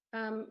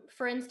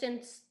 For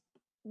instance,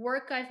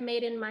 work I've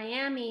made in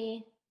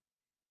Miami,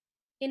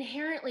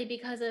 inherently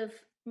because of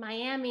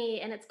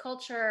Miami and its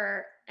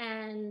culture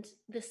and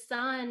the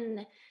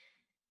sun,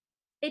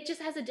 it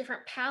just has a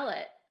different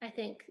palette, I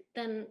think,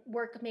 than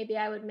work maybe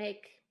I would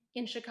make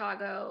in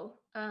Chicago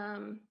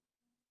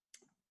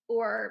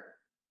or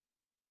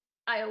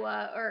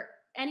Iowa or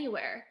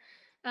anywhere.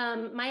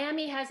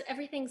 Miami has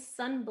everything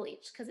sun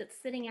bleached because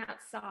it's sitting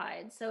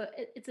outside. So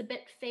it's a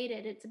bit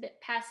faded, it's a bit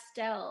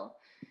pastel.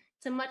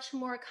 It's a much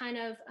more kind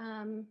of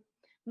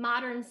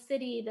modern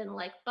city than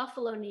like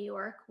Buffalo, New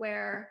York,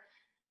 where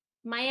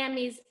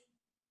Miami's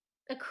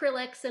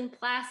acrylics and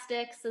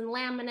plastics and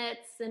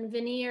laminates and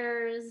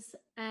veneers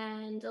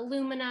and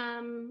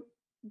aluminum.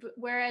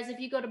 Whereas if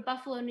you go to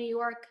Buffalo, New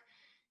York,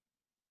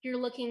 you're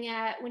looking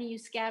at, when you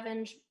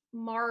scavenge,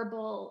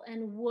 marble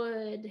and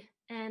wood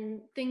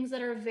and things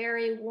that are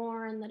very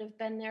worn, that have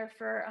been there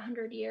for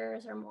 100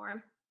 years or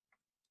more.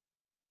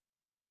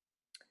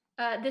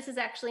 This is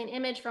actually an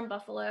image from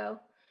Buffalo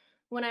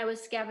when I was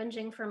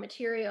scavenging for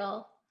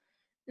material.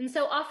 And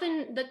so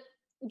often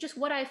just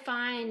what I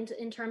find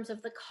in terms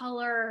of the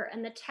color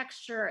and the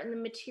texture and the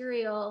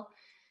material,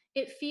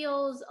 it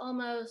feels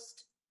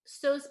almost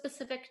so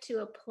specific to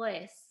a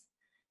place.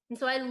 And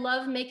so I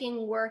love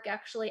making work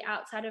actually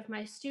outside of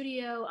my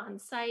studio on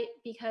site,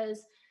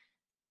 because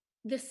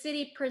the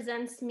city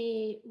presents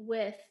me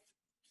with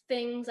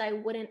things I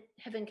wouldn't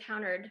have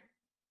encountered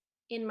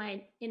in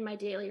my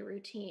daily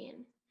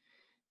routine.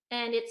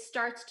 And it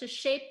starts to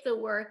shape the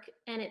work,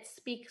 and it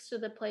speaks to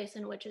the place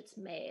in which it's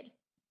made.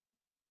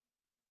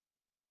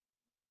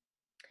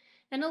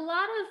 And a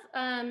lot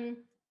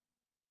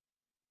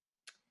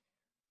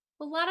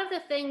of the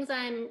things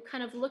I'm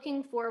kind of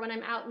looking for when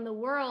I'm out in the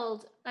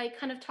world, I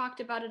kind of talked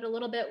about it a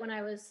little bit when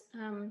I was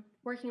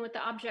working with the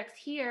objects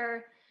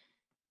here,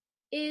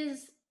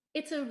 is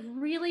it's a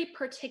really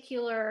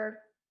particular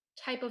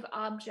type of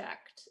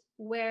object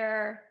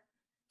where,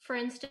 for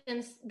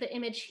instance, the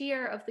image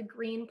here of the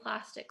green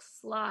plastic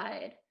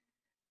slide,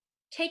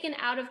 taken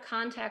out of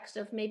context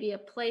of maybe a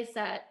play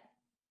set,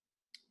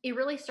 it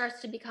really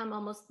starts to become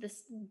almost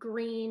this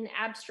green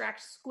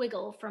abstract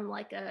squiggle from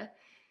like a,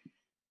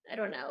 I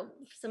don't know,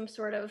 some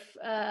sort of,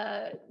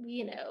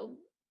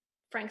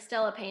 Frank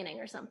Stella painting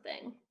or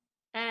something.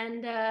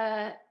 And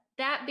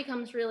that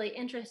becomes really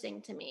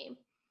interesting to me,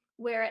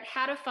 where it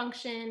had a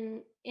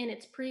function in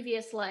its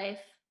previous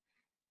life,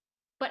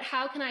 but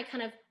how can I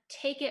kind of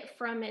take it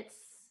from its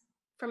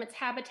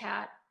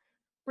habitat,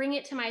 bring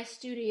it to my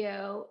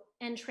studio,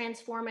 and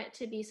transform it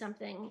to be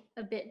something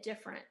a bit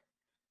different?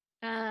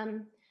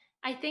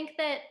 I think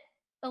that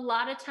a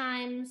lot of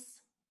times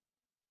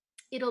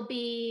it'll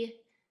be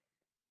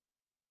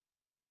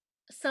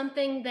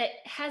something that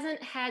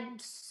hasn't had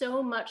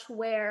so much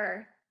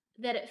wear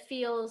that it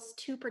feels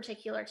too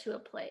particular to a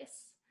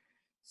place.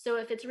 So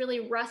if it's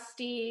really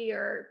rusty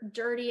or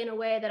dirty in a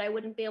way that I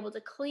wouldn't be able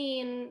to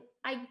clean,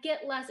 I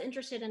get less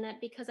interested in it,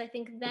 because I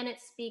think then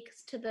it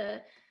speaks to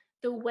the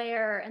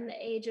wear and the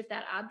age of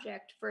that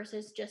object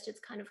versus just its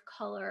kind of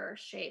color,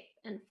 shape,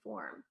 and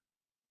form.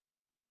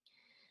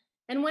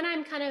 And when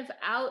I'm kind of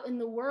out in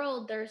the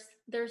world,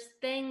 there's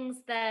things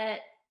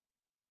that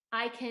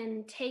I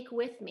can take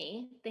with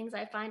me, things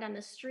I find on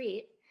the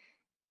street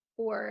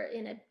or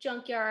in a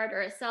junkyard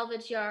or a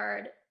salvage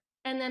yard.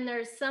 And then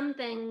there's some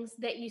things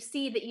that you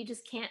see that you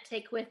just can't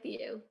take with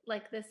you,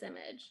 like this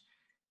image.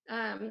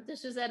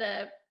 This was at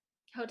a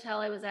hotel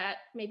I was at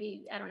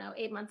maybe, I don't know,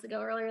 8 months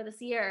ago, earlier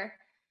this year.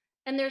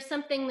 And there's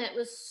something that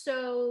was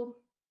so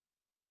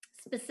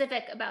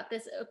specific about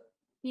this,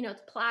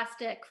 it's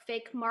plastic,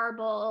 fake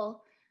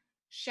marble,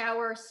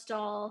 shower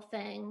stall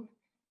thing.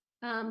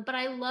 But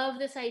I love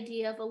this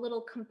idea of a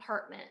little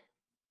compartment,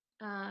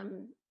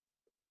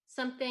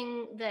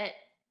 something that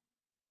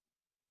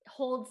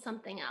holds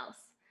something else.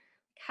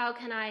 How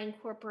can I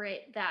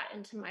incorporate that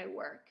into my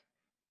work?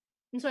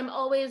 And so I'm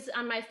always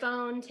on my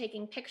phone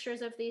taking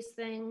pictures of these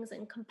things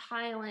and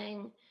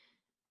compiling.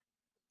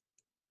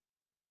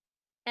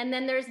 And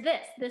then there's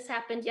this. This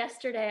happened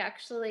yesterday,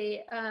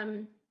 actually.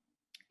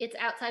 It's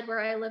outside where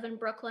I live in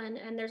Brooklyn,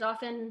 and there's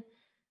often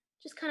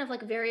just kind of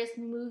like various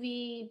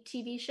movie,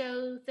 TV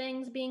show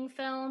things being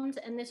filmed.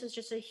 And this was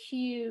just a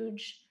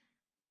huge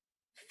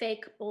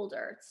fake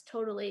boulder. It's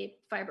totally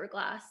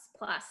fiberglass,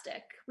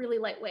 plastic, really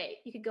lightweight.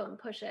 You could go and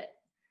push it.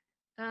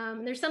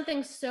 There's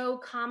something so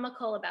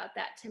comical about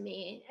that to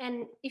me.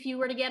 And if you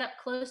were to get up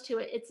close to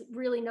it, it's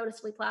really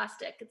noticeably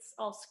plastic. It's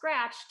all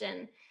scratched,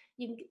 and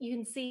you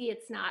can see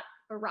it's not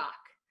a rock.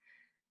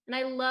 And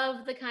I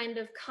love the kind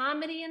of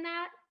comedy in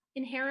that,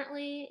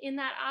 inherently in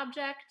that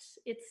object.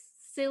 It's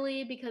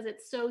silly because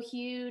it's so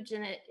huge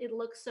and it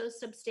looks so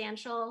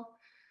substantial.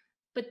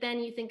 But then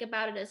you think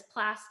about it as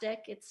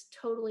plastic, it's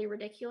totally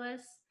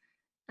ridiculous.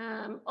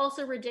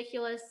 Also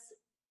ridiculous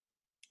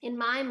in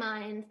my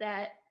mind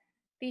that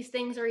these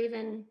things are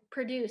even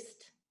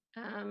produced.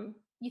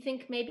 You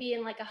think maybe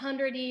in like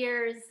 100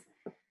 years,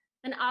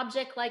 an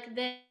object like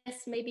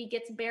this maybe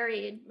gets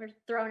buried or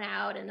thrown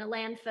out in a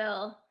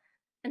landfill,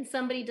 and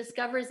somebody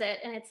discovers it,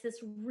 and it's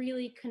this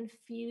really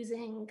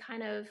confusing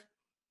kind of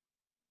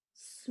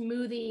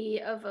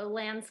smoothie of a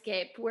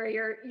landscape where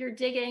you're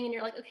digging and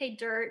you're like, okay,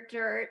 dirt,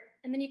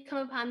 and then you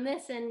come upon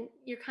this and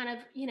you're kind of,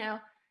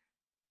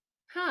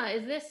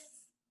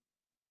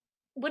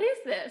 what is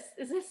this?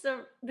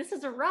 This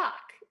is a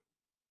rock.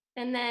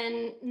 And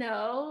then,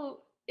 no,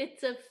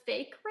 it's a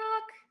fake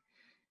rock.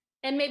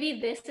 And maybe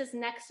this is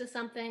next to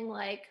something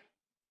like,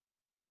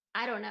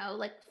 I don't know,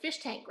 like fish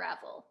tank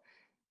gravel,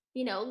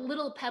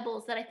 little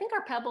pebbles that I think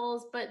are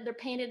pebbles, but they're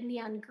painted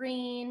neon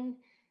green.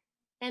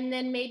 And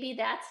then maybe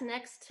that's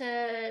next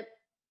to,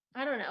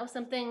 I don't know,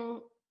 something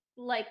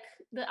like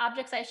the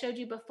objects I showed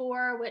you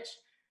before, which,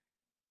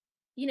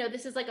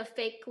 this is like a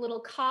fake little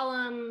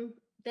column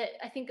that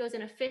I think goes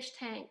in a fish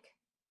tank.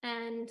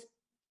 And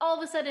all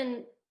of a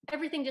sudden,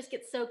 everything just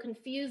gets so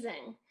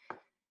confusing.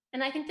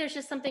 And I think there's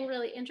just something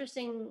really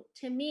interesting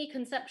to me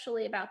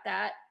conceptually about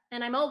that.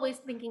 And I'm always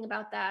thinking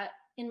about that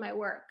in my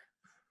work.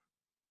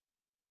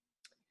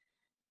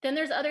 Then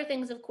there's other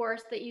things, of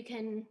course, that you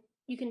can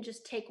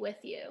just take with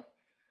you.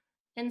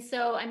 And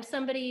so I'm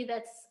somebody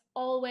that's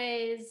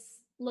always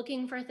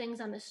looking for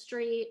things on the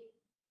street,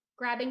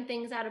 grabbing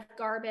things out of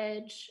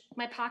garbage.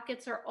 My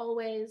pockets are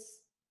always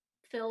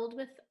filled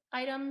with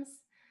items.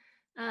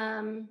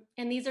 And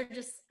these are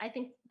just, I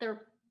think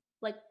they're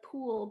like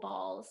pool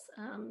balls,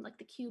 like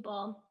the cue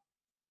ball.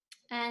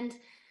 And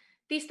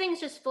these things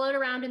just float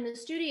around in the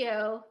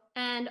studio,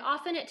 and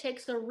often it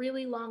takes a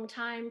really long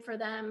time for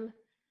them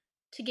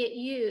to get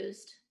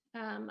used.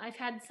 I've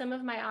had some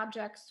of my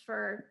objects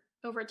for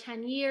over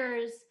 10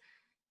 years,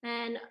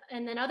 and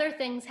then other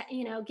things,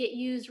 get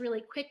used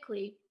really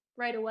quickly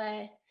right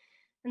away.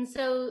 And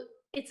so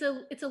it's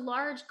a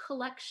large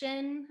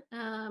collection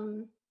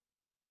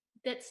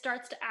that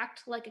starts to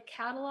act like a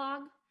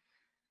catalog.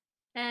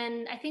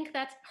 And I think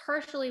that's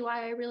partially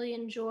why I really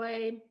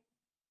enjoy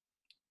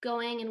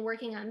going and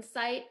working on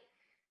site,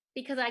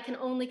 because I can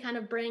only kind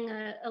of bring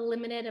a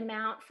limited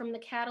amount from the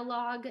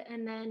catalog,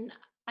 and then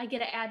I get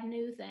to add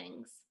new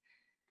things.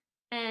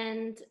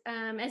 And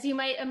as you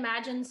might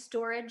imagine,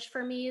 storage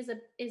for me is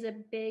a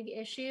big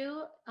issue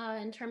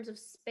in terms of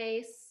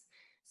space,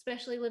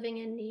 especially living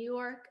in New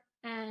York.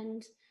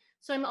 And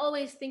so I'm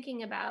always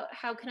thinking about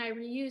how can I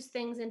reuse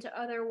things into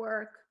other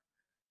work.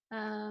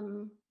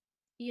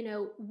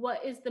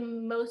 What is the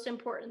most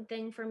important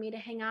thing for me to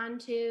hang on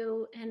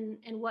to, and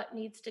what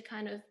needs to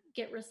kind of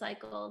get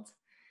recycled.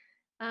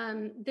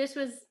 This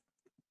was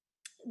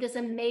this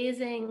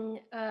amazing,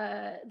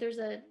 there's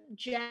a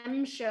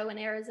gem show in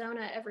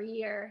Arizona every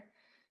year.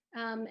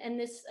 And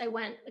this, I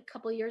went a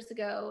couple years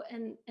ago,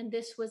 and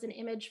this was an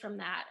image from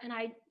that. And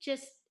I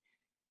just,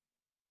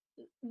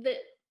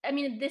 I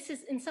mean, this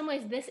is in some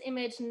ways this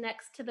image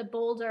next to the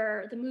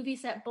boulder, the movie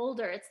set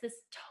Boulder. It's this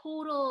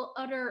total,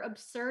 utter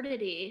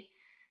absurdity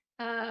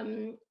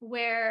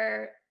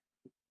where,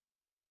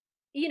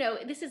 you know,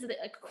 this is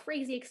a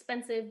crazy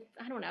expensive,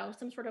 I don't know,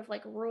 some sort of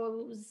like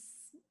rose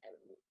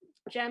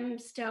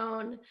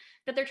gemstone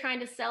that they're trying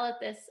to sell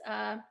at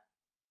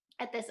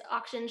this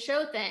auction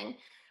show thing,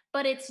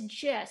 but it's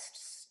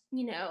just,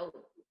 you know,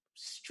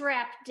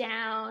 strapped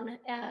down.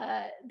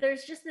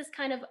 There's just this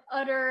kind of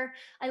utter,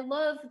 I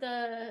love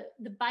the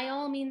by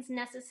all means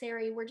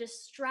necessary, we're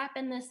just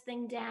strapping this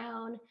thing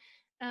down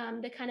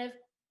to kind of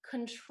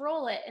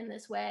control it in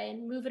this way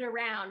and move it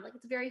around. Like,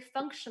 it's very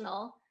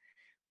functional,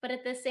 but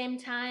at the same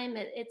time,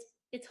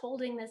 it's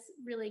holding this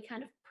really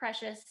kind of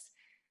precious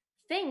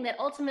thing that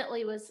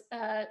ultimately was,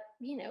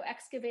 you know,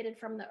 excavated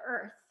from the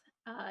earth.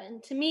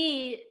 And to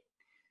me,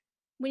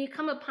 when you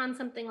come upon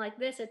something like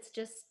this,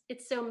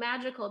 it's so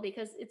magical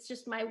because it's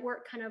just my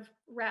work kind of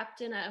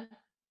wrapped in a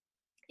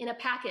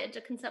package,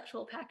 a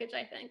conceptual package,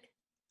 I think.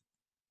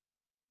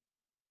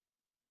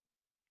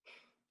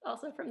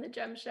 Also from the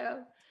gem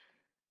show.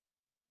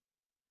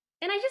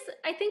 And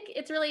I think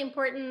it's really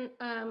important,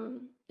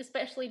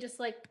 especially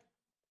just like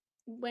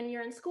when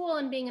you're in school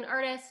and being an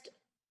artist,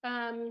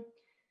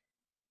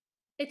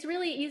 it's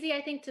really easy,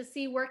 I think, to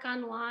see work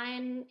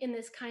online in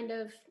this kind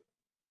of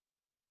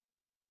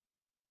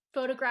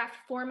photographed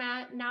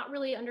format, not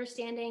really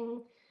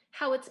understanding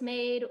how it's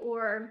made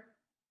or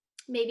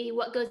maybe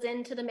what goes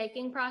into the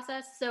making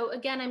process. So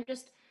again, I'm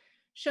just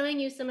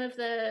showing you some of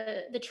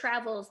the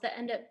travels that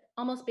end up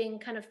almost being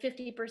kind of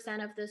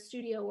 50% of the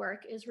studio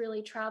work is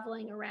really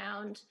traveling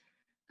around.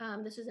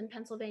 This is in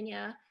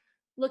Pennsylvania,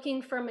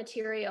 looking for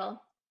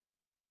material.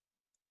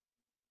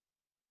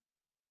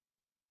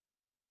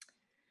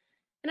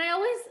 And I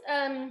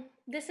always,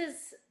 this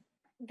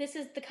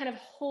is the kind of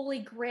holy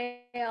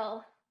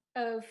grail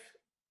of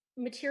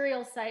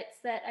material sites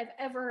that I've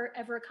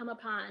ever come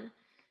upon.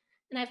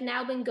 And I've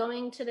now been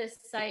going to this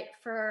site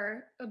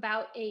for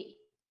about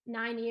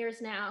 8-9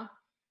 years now.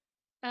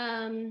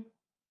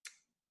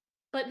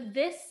 But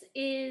this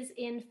is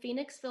in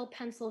Phoenixville,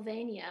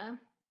 Pennsylvania.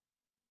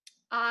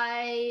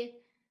 I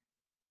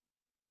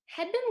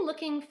had been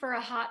looking for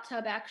a hot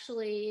tub,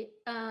 actually.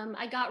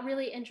 I got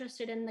really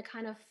interested in the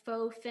kind of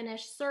faux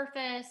finish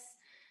surface,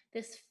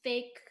 this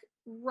fake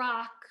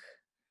rock,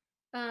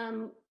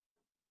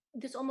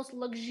 this almost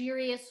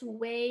luxurious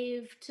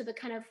wave to the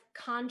kind of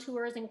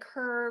contours and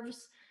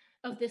curves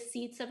of the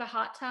seats of a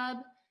hot tub.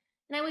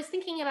 And I was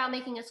thinking about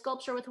making a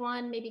sculpture with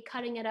one, maybe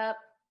cutting it up.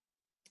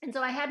 And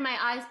so I had my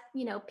eyes,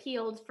 you know,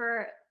 peeled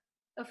for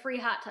a free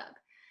hot tub.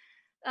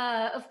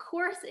 Of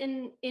course,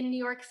 in New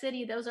York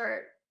City, those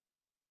are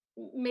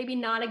maybe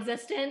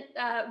non-existent,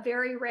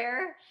 very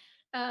rare.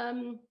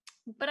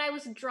 But I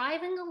was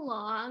driving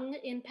along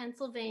in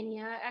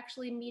Pennsylvania,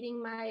 actually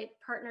meeting my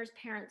partner's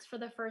parents for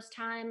the first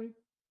time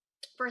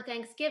for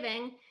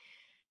Thanksgiving.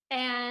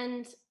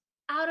 And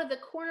out of the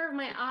corner of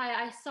my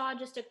eye, I saw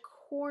just a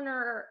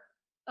corner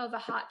of a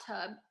hot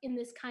tub in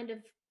this kind of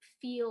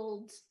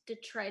field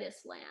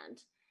detritus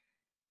land.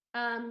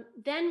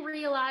 Then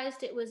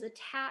realized it was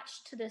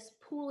attached to this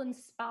pool and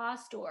spa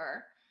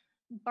store,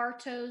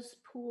 Bartow's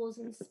Pools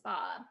and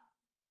Spa,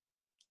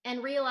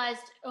 and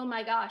realized, oh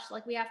my gosh,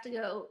 like we have to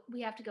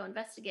go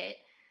investigate,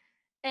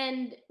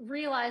 and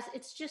realized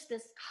it's just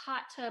this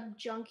hot tub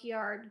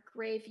junkyard,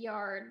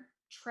 graveyard,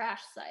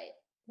 trash site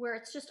where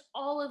it's just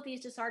all of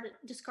these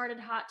discarded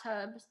hot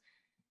tubs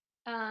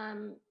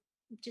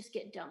just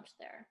get dumped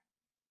there.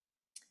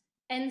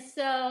 And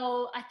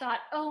so I thought,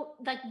 oh,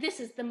 like this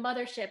is the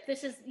mothership.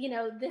 This is, you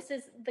know, this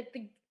is the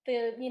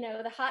you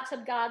know, the hot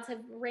tub gods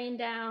have rained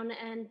down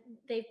and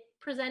they've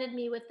presented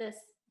me with this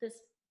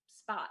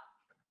spot.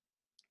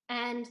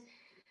 And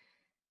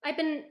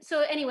so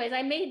anyways,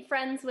 I made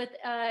friends with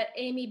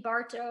Amy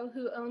Bartow,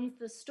 who owns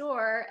the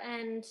store,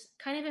 and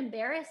kind of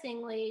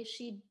embarrassingly,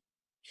 she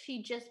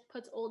just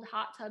puts old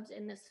hot tubs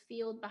in this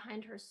field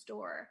behind her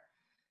store.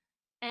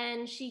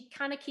 And she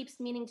kind of keeps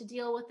meaning to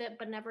deal with it,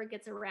 but never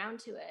gets around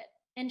to it.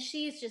 And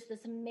she's just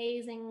this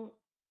amazing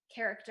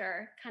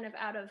character, kind of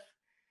out of,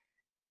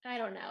 I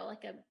don't know,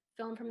 like a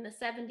film from the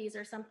 70s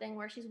or something,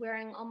 where she's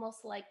wearing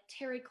almost like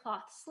terry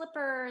cloth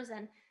slippers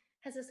and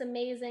has this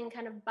amazing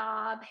kind of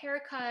bob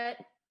haircut.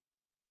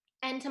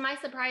 And to my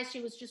surprise, she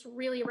was just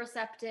really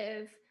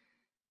receptive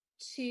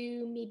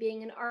to me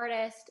being an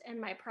artist and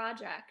my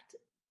project.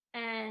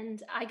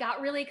 And I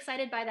got really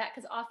excited by that,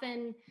 because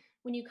often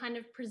when you kind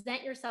of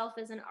present yourself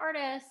as an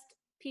artist,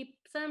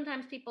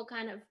 sometimes people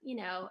kind of, you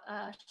know,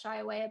 shy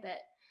away a bit.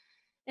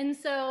 And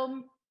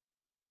so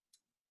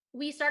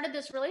we started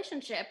this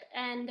relationship,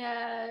 and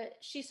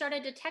she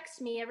started to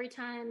text me every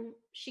time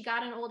she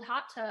got an old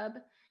hot tub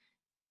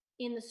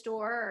in the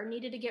store or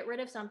needed to get rid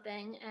of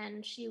something.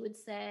 And she would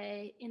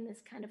say, in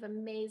this kind of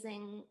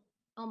amazing,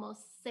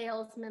 almost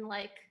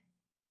salesman-like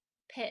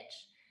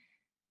pitch,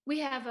 we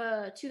have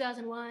a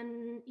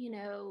 2001, you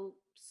know,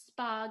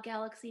 Spa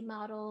Galaxy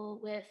model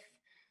with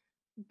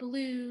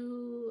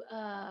blue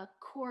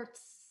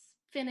quartz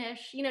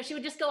finish. You know, she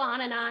would just go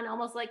on and on,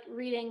 almost like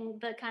reading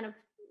the kind of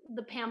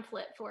the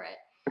pamphlet for it.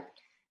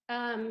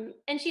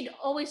 And she'd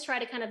always try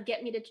to kind of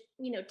get me to,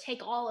 you know,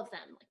 take all of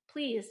them, like,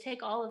 please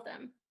take all of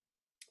them.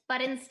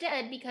 But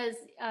instead, because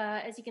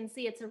as you can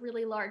see, it's a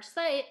really large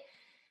site,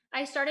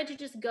 I started to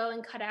just go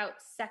and cut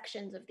out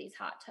sections of these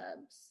hot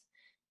tubs.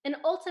 And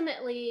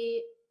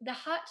ultimately, the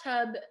hot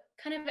tub,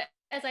 kind of,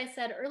 as I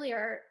said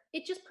earlier,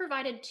 it just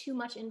provided too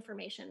much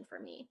information for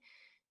me.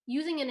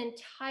 Using an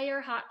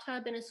entire hot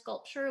tub in a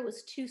sculpture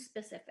was too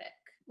specific.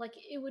 Like,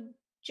 it would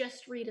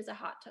just read as a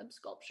hot tub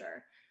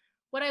sculpture.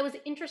 What I was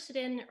interested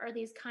in are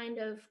these kind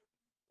of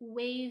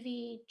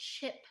wavy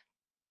chip,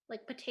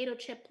 like potato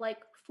chip like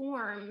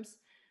forms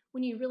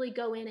when you really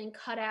go in and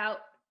cut out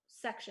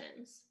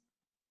sections.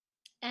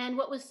 And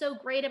what was so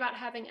great about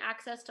having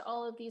access to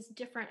all of these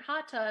different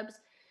hot tubs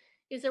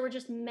is there were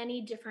just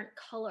many different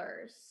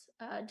colors,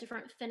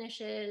 different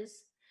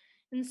finishes.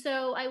 And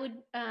so I would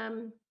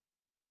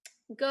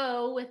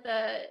go with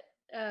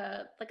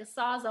like a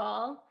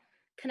Sawzall,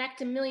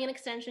 connect a million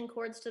extension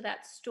cords to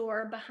that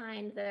store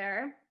behind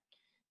there,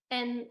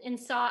 and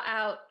saw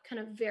out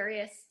kind of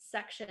various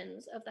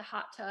sections of the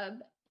hot tub,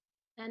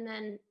 and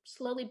then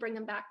slowly bring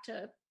them back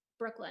to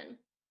Brooklyn.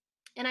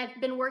 And I've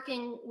been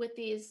working with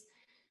these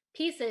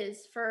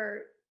pieces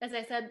for, as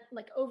I said,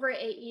 like over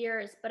 8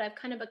 years, but I've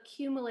kind of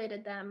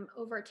accumulated them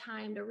over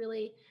time to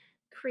really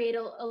create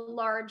a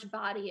large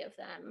body of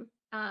them.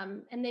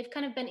 And they've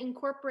kind of been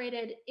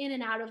incorporated in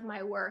and out of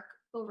my work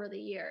over the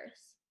years.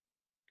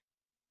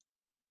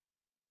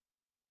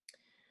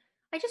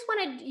 I just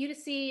wanted you to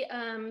see,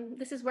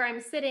 this is where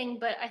I'm sitting,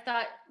 but I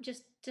thought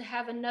just to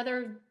have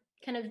another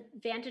kind of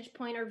vantage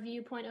point or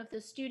viewpoint of the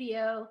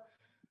studio,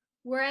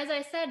 where, as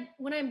I said,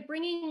 when I'm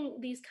bringing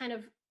these kind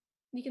of,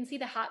 you can see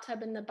the hot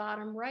tub in the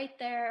bottom right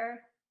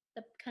there,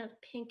 the kind of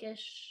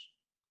pinkish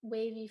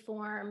wavy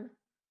form.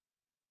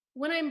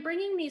 When I'm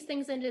bringing these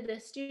things into the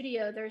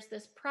studio, there's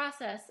this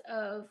process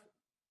of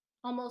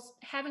almost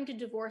having to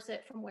divorce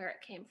it from where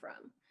it came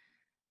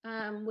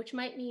from, which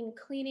might mean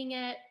cleaning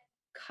it,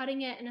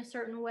 cutting it in a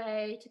certain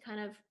way to kind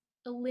of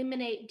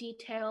eliminate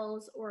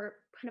details or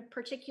kind of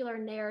particular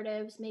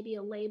narratives, maybe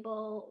a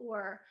label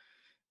or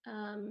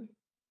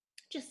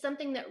just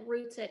something that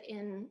roots it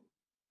in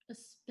a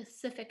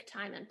specific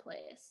time and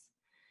place.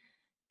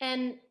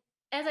 And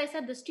as I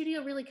said, the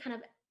studio really kind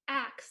of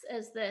acts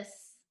as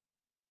this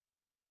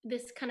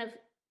kind of,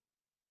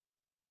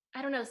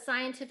 I don't know,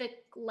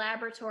 scientific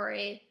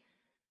laboratory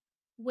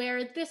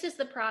where this is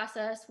the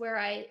process where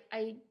I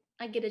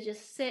get to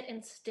just sit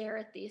and stare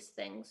at these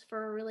things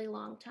for a really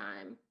long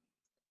time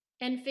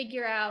and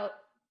figure out,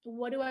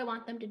 what do I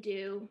want them to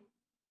do?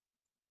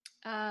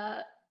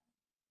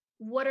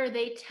 What are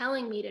they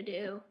telling me to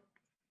do?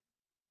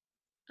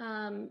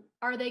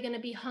 Are they going to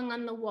be hung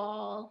on the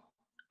wall?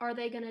 Are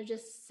they going to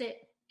just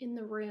sit in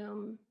the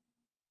room?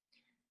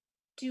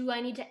 Do I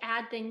need to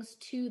add things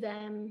to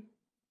them?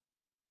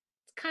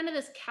 It's kind of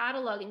this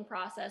cataloging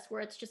process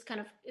where it's just kind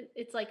of,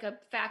 it's like a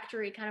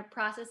factory kind of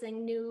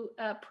processing new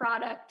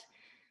product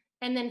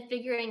and then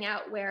figuring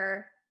out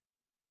where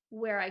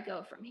I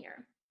go from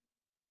here.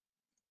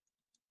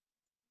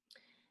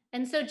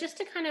 And so just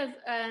to kind of,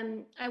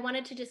 I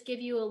wanted to just give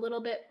you a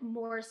little bit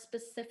more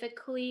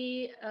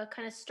specifically,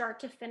 kind of start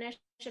to finish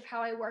of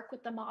how I work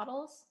with the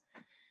models.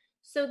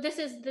 So this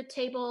is the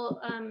table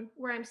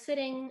where I'm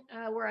sitting,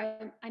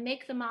 where I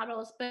make the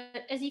models,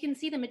 but as you can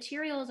see, the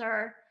materials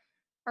are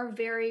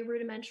very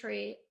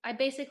rudimentary. I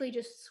basically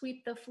just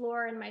sweep the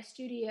floor in my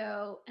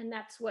studio, and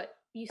that's what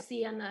you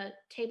see on the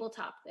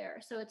tabletop there.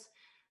 So it's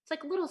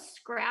like little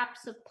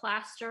scraps of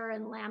plaster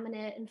and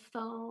laminate and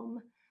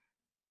foam.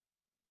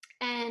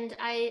 And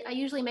I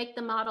usually make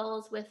the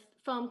models with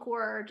foam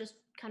core, or just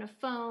kind of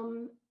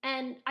foam.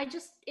 And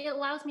it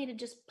allows me to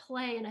just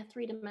play in a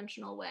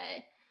 3-dimensional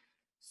way.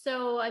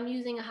 So I'm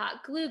using a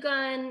hot glue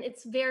gun.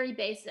 It's very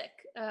basic.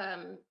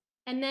 And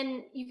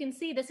then you can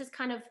see this is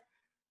kind of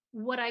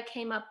what I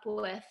came up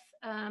with.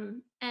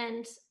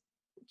 And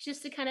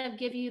just to kind of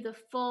give you the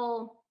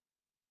full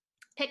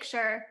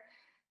picture,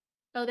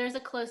 oh, there's a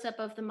close-up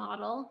of the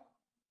model.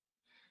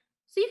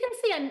 So you can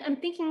see I'm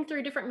thinking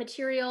through different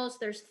materials.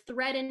 There's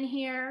thread in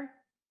here.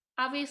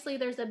 Obviously,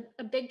 there's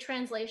a big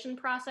translation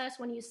process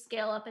when you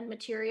scale up in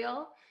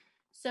material.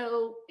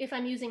 So if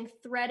I'm using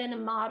thread in a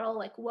model,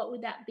 like what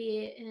would that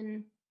be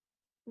in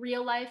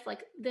real life?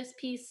 Like this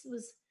piece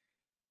was,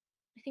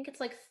 I think it's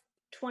like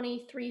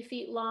 23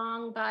 feet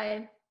long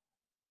by,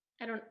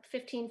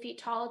 15 feet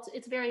tall.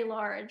 It's very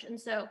large. And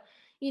so,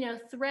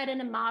 thread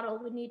in a model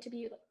would need to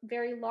be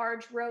very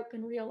large rope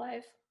in real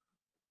life.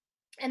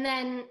 And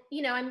then,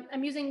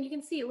 I'm using, you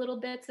can see little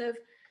bits of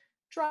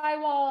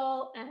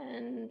drywall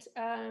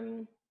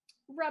and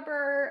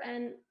rubber.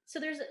 And so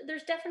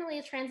there's definitely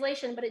a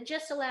translation, but it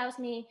just allows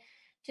me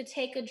to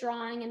take a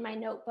drawing in my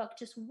notebook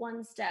just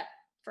one step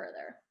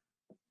further.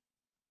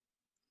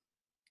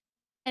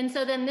 And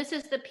so then this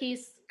is the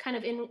piece kind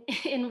of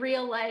in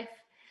real life.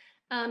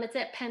 It's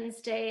at Penn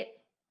State,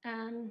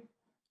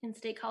 in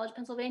State College,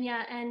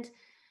 Pennsylvania. And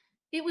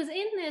it was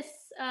in this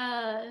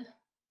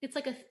it's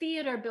like a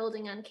theater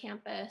building on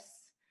campus.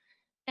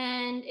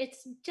 And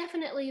it's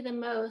definitely the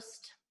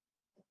most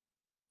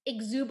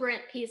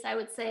exuberant piece, I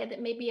would say,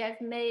 that maybe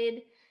I've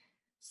made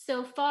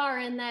so far,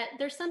 in that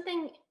there's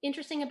something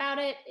interesting about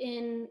it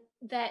in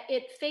that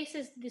it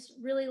faces this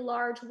really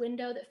large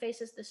window that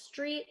faces the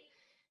street.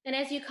 And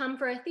as you come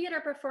for a theater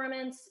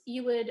performance,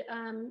 you would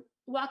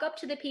walk up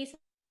to the piece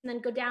and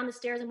then go down the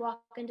stairs and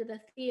walk into the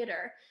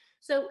theater.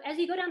 So as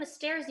you go down the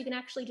stairs, you can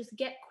actually just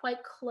get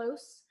quite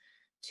close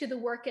to the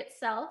work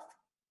itself.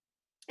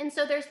 And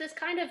so there's this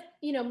kind of,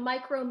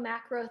 micro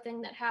macro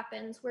thing that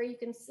happens where you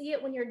can see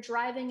it when you're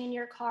driving in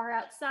your car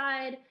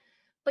outside,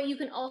 but you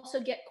can also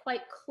get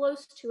quite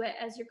close to it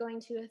as you're going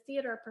to a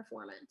theater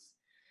performance.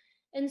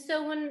 And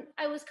so when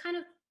I was kind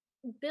of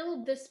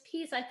build this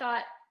piece, I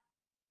thought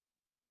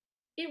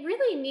it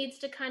really needs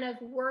to kind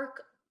of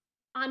work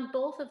on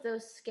both of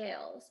those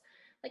scales.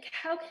 Like,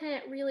 how can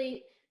it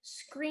really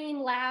scream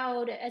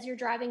loud as you're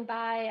driving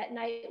by at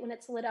night when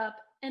it's lit up?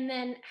 And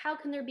then how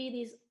can there be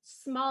these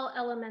small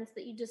elements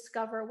that you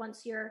discover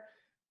once you're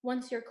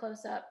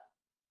close up?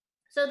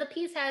 So the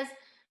piece has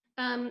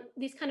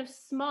these kind of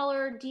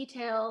smaller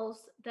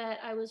details that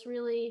I was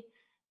really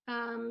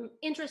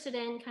interested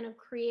in kind of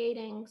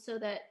creating so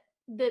that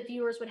the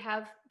viewers would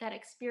have that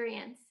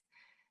experience.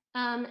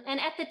 And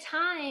at the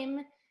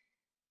time,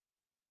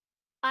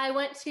 I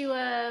went to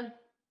a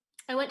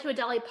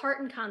Dolly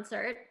Parton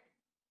concert,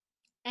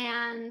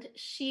 and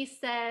she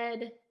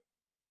said,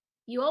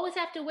 "You always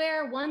have to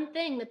wear one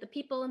thing that the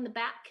people in the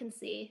back can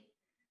see."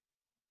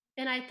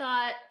 And I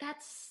thought,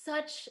 that's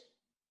such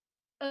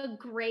a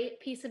great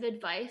piece of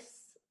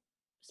advice,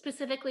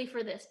 specifically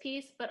for this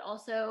piece, but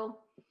also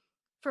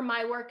for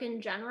my work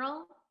in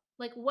general.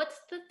 Like,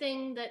 what's the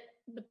thing that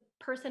the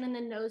person in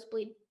the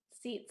nosebleed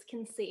seats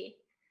can see?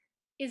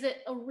 Is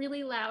it a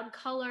really loud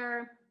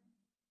color?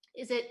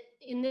 Is it,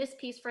 in this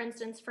piece, for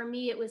instance, for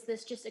me, it was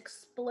this just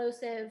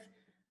explosive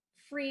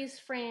freeze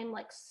frame,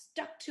 like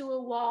stuck to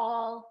a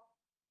wall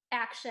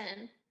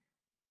action.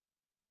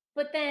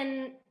 But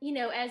then,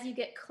 as you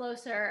get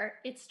closer,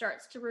 it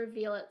starts to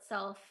reveal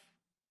itself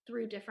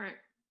through different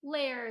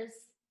layers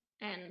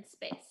and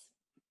space.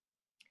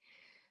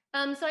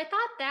 So I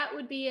thought that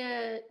would be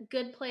a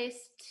good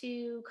place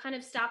to kind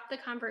of stop the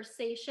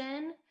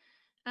conversation.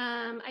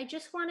 I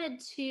just wanted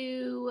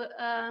to,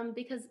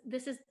 because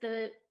this is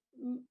the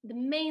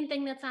main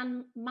thing that's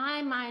on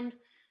my mind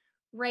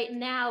right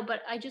now,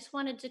 but I just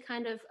wanted to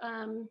kind of,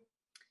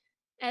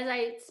 as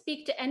I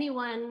speak to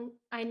anyone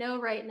I know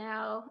right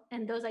now,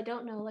 and those I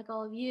don't know, like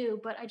all of you,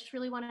 but I just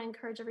really want to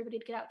encourage everybody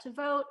to get out to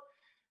vote.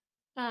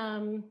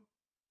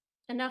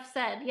 Enough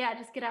said. Yeah,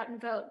 just get out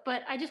and vote.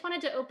 But I just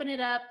wanted to open it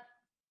up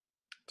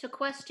to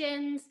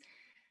questions,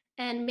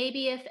 and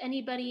maybe if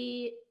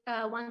anybody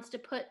wants to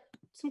put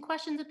some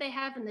questions that they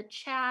have in the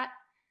chat,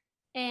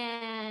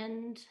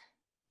 and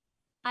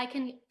I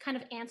can kind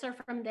of answer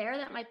from there.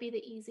 That might be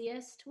the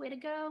easiest way to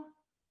go.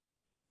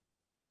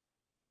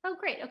 Oh,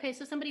 great. Okay,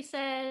 so somebody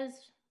says,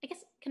 I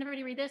guess, can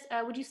everybody read this?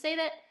 Would you say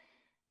that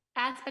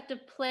aspect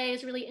of play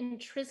is really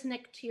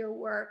intrinsic to your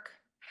work?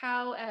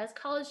 How, as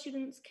college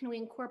students, can we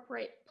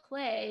incorporate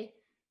play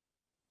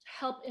to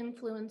help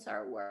influence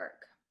our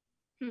work?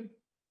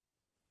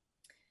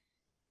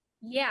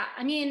 Yeah,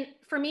 I mean,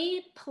 for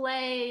me,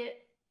 play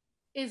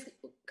is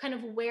kind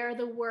of where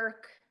the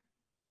work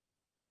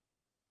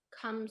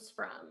comes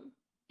from.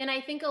 And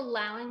I think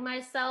allowing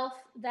myself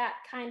that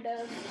kind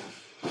of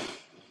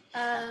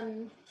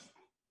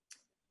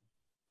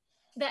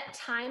that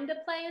time to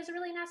play is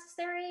really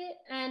necessary.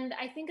 And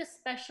I think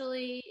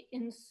especially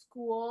in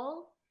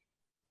school,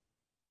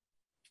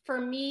 for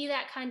me,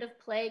 that kind of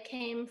play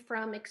came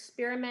from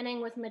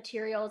experimenting with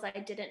materials I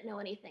didn't know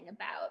anything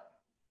about.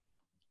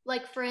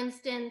 Like, for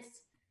instance,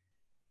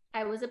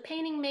 I was a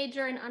painting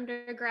major in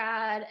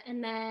undergrad,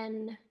 and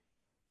then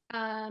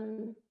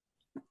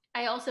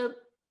I also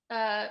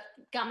got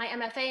my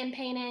MFA in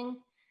painting,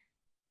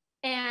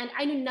 and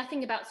I knew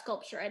nothing about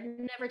sculpture. I'd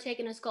never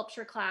taken a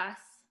sculpture class,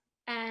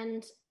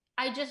 and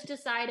I just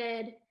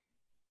decided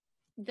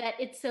that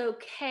it's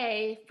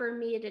okay for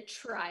me to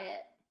try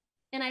it.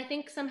 And I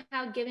think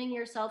somehow giving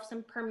yourself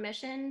some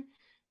permission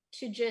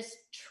to just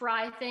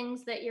try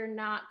things that you're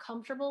not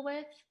comfortable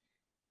with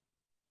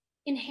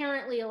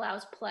inherently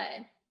allows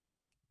play.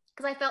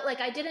 Because I felt like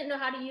I didn't know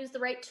how to use the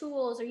right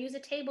tools or use a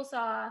table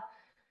saw.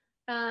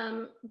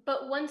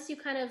 But once you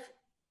kind of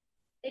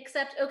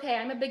accept, okay,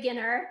 I'm a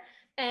beginner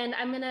and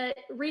I'm gonna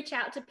reach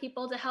out to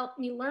people to help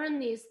me learn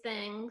these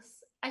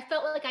things, I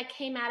felt like I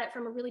came at it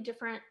from a really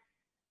different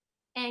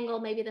angle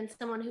maybe than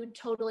someone who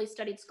totally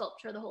studied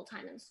sculpture the whole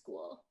time in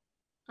school.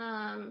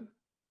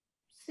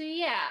 So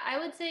yeah, I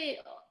would say,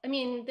 I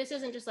mean, this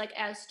isn't just like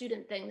as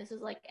student thing, this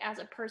is like as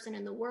a person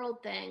in the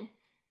world thing.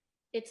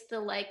 It's the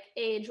like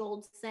age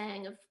old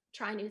saying of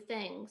try new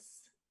things,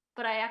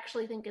 but I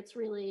actually think it's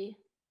really,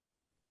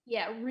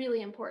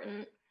 really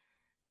important.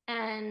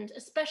 And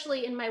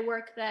especially in my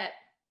work that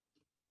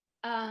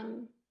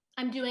I'm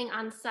doing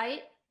on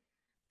site,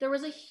 there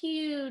was a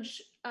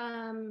huge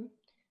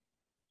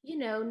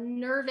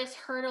nervous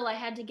hurdle I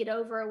had to get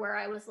over where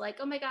I was like,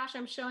 oh my gosh,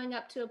 I'm showing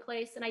up to a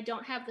place and I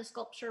don't have the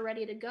sculpture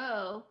ready to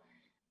go.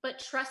 But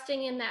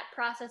trusting in that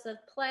process of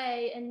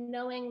play and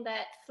knowing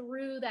that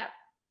through that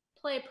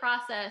play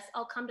process,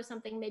 I'll come to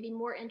something maybe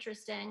more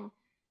interesting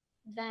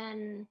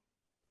than,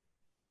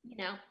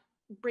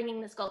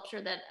 bringing the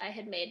sculpture that I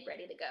had made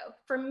ready to go.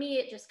 For me,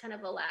 it just kind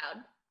of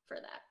allowed for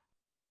that.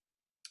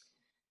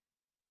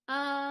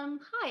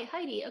 Hi,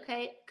 Heidi.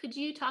 Okay, could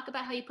you talk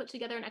about how you put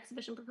together an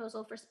exhibition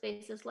proposal for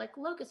spaces like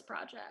Locust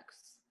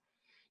Projects?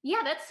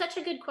 Yeah, that's such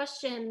a good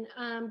question,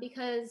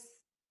 because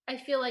I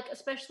feel like,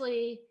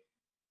 especially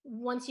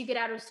once you get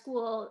out of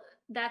school,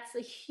 that's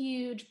a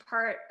huge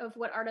part of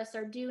what artists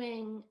are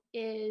doing,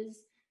 is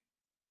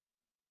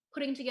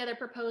putting together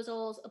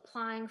proposals,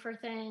 applying for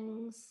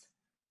things,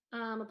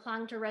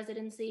 applying to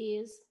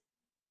residencies.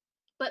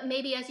 But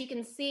maybe, as you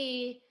can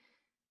see,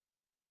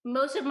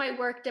 most of my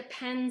work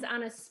depends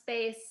on a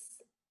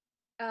space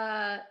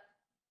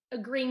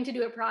agreeing to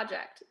do a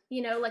project.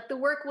 Like the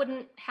work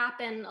wouldn't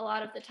happen a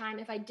lot of the time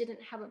if I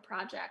didn't have a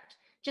project,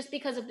 just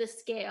because of the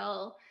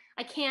scale.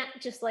 I can't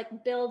just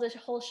like build a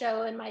whole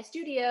show in my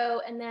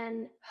studio and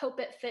then hope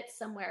it fits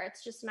somewhere.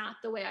 It's just not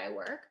the way I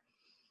work.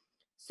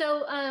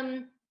 So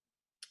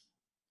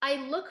I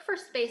look for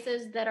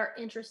spaces that are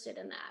interested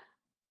in that.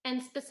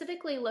 And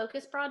specifically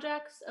Locust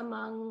Projects,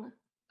 among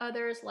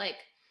others, like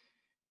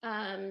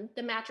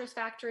the Mattress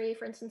Factory,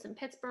 for instance, in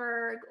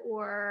Pittsburgh,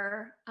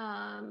 or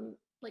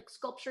like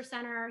Sculpture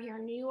Center here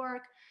in New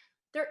York.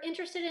 They're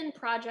interested in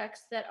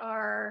projects that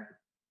are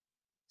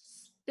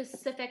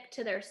specific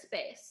to their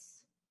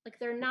space. Like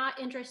they're not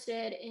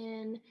interested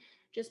in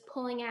just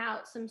pulling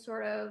out some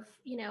sort of,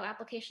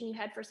 application you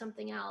had for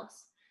something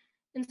else.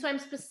 And so I'm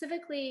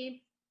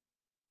specifically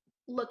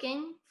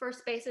looking for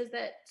spaces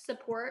that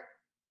support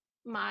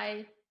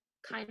my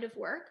kind of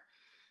work.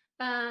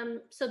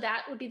 So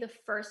that would be the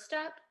first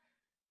step.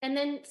 And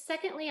then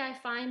secondly, I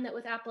find that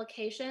with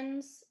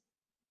applications,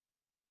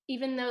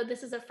 even though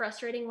this is a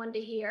frustrating one to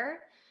hear,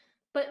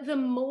 but the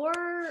more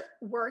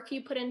work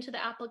you put into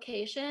the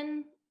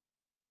application,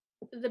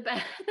 the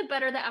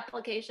better the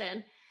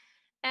application.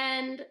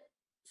 And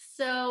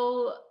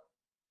so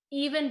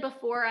even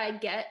before I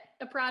get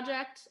a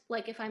project,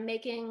 like if I'm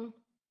making,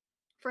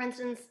 for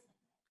instance,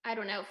 I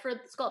don't know, for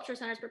Sculpture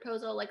Center's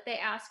proposal, like they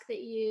ask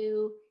that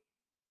you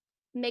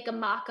make a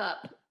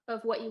mock-up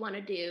of what you want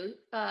to do,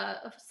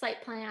 a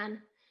site plan.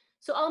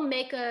 So I'll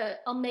make a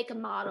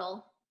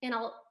model, and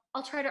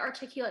I'll try to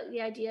articulate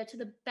the idea to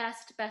the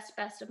best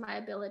of my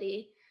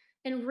ability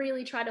and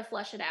really try to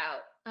flesh it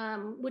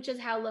out, which is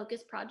how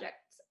Locust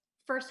Projects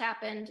first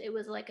happened. It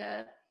was like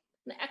an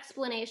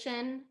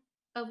explanation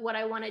of what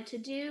I wanted to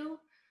do.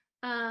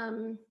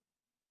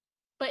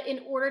 But in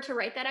order to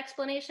write that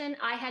explanation,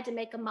 I had to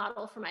make a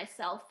model for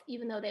myself,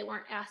 even though they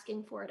weren't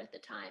asking for it at the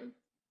time.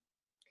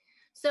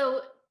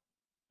 So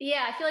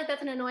yeah, I feel like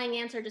that's an annoying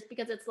answer, just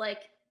because it's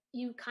like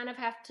you kind of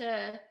have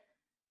to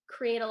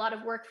create a lot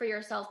of work for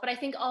yourself. But I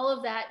think all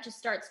of that just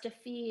starts to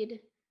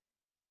feed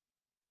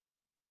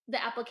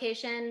the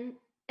application,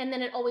 and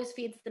then it always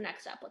feeds the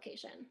next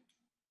application.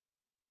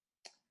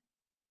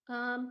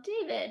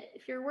 David,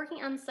 if you're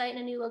working on site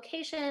in a new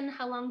location,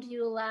 how long do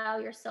you allow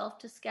yourself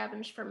to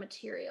scavenge for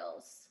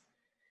materials?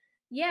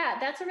 Yeah,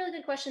 that's a really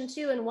good question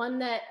too, and one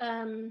that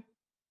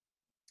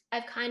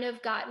I've kind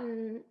of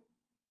gotten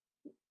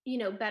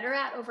better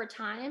at over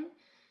time.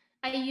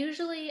 I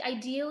usually,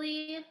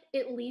 ideally,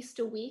 at least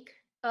a week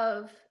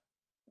of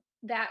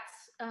that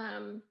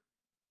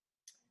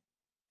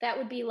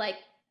would be like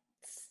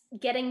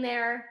getting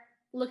there,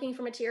 looking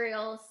for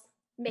materials,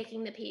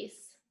 making the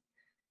piece.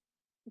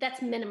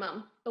 That's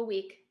minimum a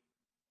week.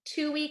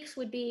 2 weeks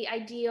would be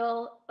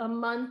ideal. A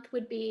month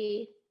would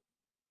be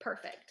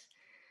perfect.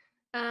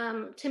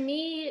 To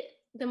me,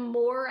 the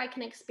more I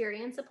can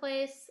experience a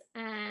place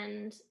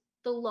and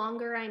the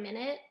longer I'm in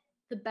it,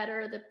 the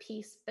better the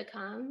piece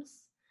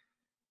becomes.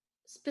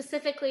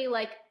 Specifically,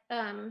 like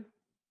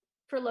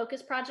for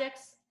Locust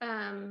Projects,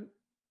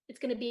 it's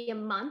going to be a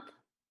month,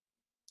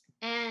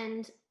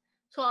 and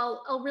so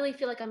I'll really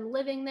feel like I'm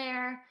living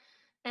there,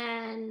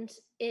 and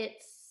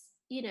it's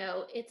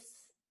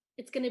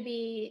it's going to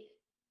be,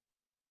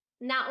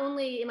 not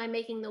only am I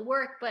making the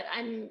work, but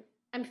I'm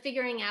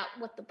figuring out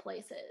what the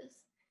place is,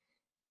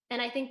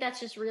 and I think that's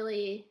just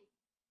really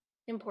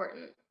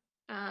important.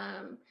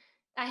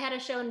 I had a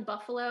show in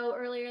Buffalo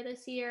earlier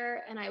this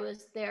year, and I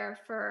was there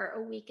for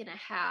a week and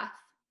a half.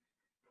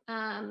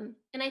 And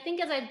I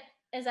think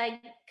as I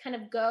kind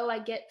of go, I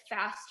get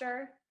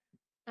faster,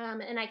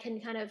 and I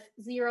can kind of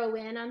zero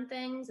in on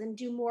things and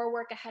do more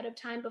work ahead of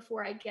time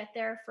before I get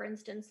there. For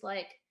instance,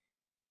 like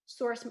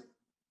source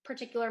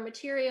particular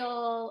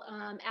material,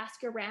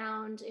 ask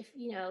around if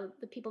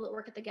the people that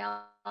work at the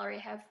gallery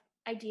have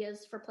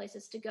ideas for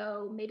places to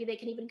go. Maybe they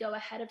can even go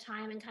ahead of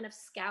time and kind of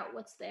scout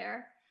what's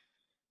there.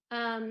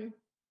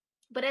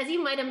 But as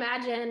you might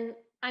imagine,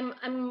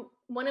 I'm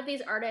one of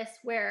these artists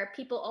where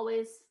people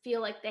always feel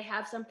like they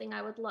have something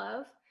I would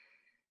love.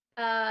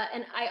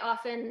 And I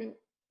often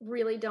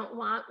really don't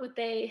want what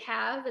they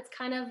have. It's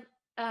kind of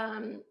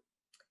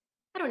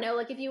I don't know,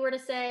 like if you were to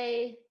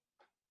say,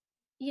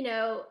 you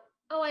know,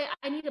 oh,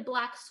 I need a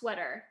black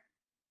sweater,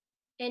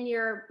 and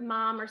your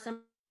mom or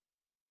some,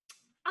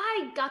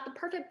 I got the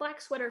perfect black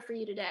sweater for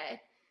you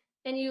today.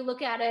 And you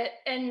look at it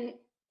and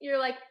you're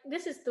like,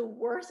 this is the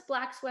worst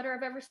black sweater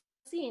I've ever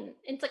seen.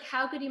 And it's like,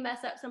 how could you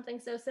mess up something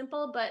so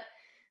simple? But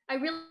I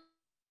really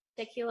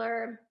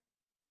particular,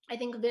 I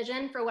think,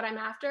 vision for what I'm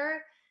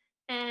after.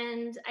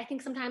 And I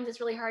think sometimes it's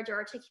really hard to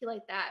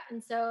articulate that.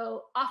 And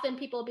so often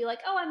people will be like,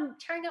 oh, I'm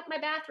tearing up my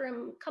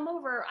bathroom. Come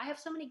over. I have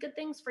so many good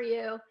things for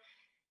you.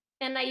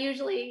 And I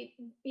usually,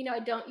 I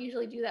don't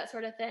usually do that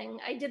sort of thing.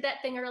 I did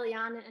that thing early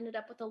on and ended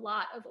up with a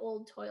lot of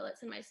old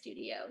toilets in my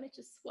studio, and it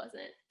just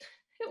wasn't,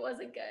 it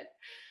wasn't good.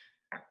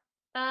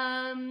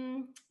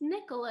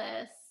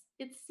 Nicholas,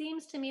 it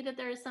seems to me that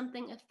there is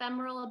something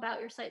ephemeral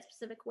about your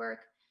site-specific work.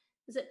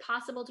 Is it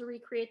possible to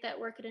recreate that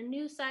work at a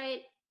new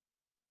site?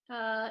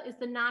 Is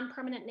the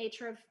non-permanent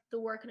nature of the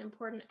work an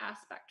important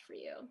aspect for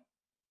you?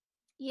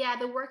 Yeah,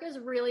 the work is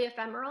really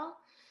ephemeral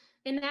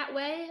in that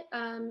way.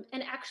 And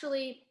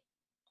actually,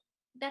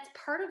 that's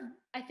part of,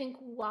 I think,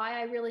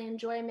 why I really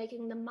enjoy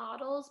making the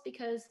models,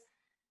 because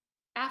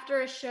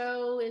after a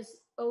show is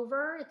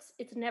over,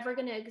 it's never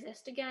going to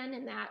exist again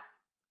in that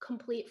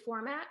complete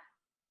format.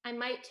 I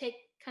might take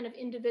kind of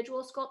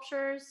individual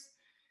sculptures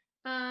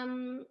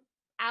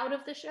out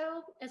of the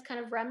show as kind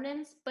of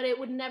remnants, but it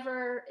would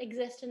never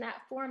exist in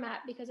that format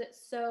because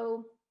it's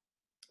so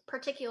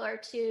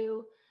particular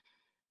to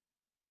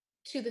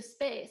the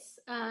space.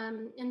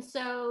 And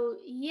so,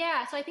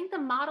 yeah, so I think the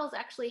models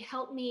actually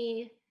help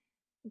me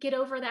get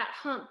over that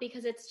hump,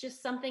 because it's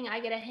just something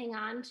I get to hang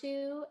on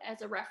to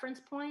as a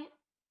reference point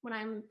when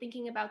I'm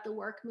thinking about the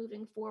work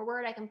moving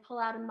forward. I can pull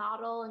out a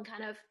model and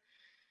kind of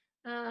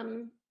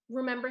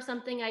remember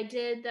something I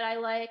did that I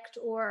liked,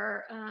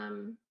 or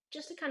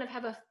just to kind of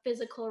have a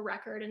physical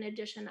record in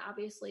addition,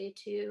 obviously,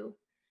 to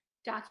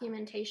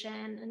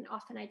documentation. And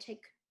often I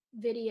take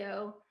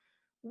video,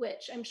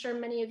 which I'm sure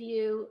many of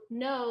you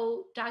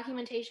know,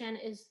 documentation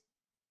is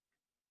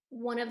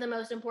one of the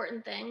most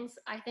important things,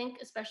 I think,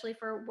 especially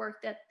for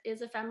work that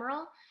is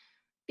ephemeral,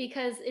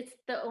 because it's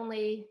the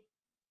only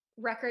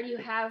record you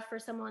have for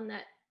someone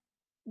that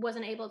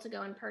wasn't able to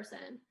go in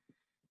person.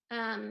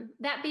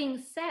 That being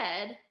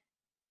said,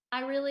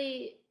 I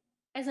really,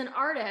 as an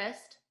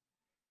artist,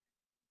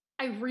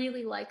 I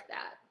really like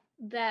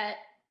that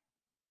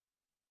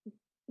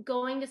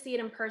going to see it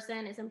in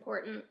person is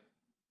important,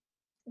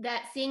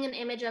 that seeing an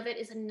image of it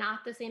is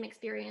not the same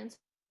experience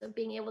of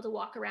being able to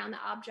walk around the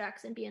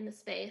objects and be in the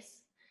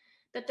space,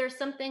 that there's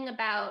something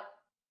about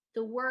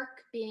the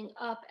work being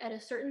up at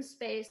a certain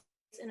space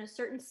in a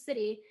certain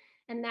city,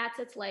 and that's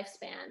its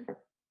lifespan.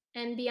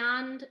 And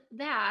beyond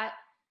that,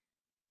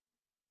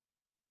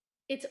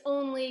 it's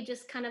only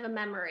just kind of a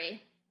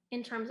memory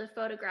in terms of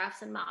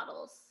photographs and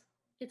models.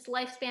 Its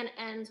lifespan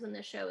ends when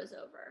the show is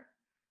over.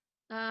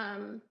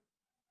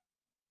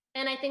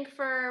 And I think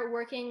for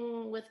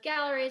working with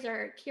galleries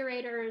or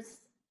curators,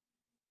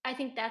 I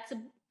think that's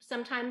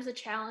sometimes a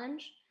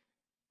challenge.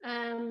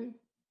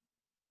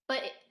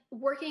 But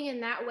working in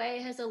that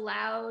way has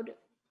allowed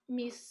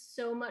me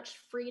so much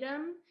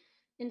freedom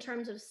in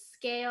terms of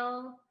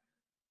scale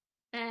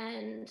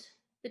and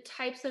the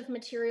types of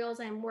materials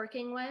I'm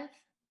working with,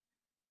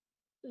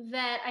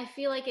 that I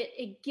feel like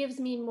it gives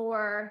me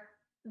more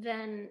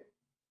than,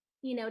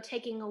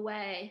 taking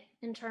away,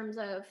 in terms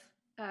of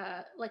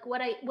like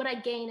what I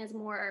gain is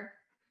more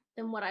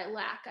than what I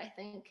lack, I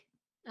think,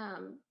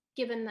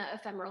 given the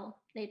ephemeral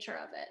nature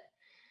of it.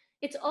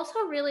 It's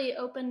also really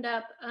opened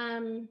up,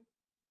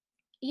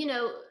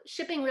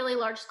 shipping really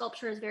large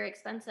sculpture is very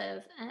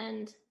expensive,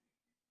 and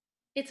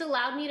it's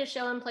allowed me to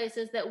show in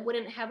places that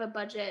wouldn't have a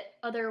budget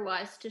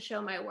otherwise to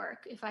show my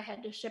work if I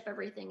had to ship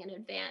everything in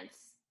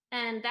advance.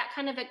 And that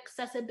kind of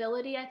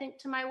accessibility, I think,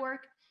 to my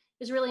work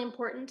is really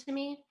important to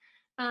me.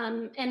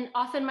 And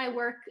often my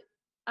work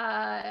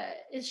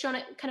is shown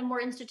at kind of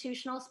more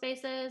institutional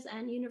spaces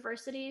and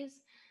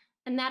universities.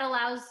 And that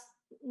allows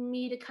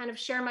me to kind of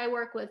share my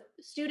work with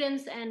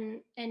students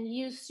and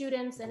use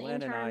students and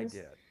Glenn interns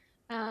and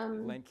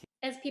I did.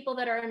 As people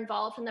that are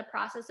involved in the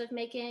process of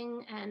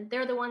making, and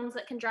they're the ones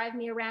that can drive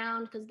me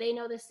around because they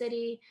know the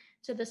city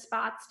to the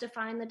spots to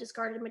find the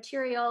discarded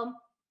material.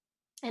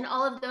 And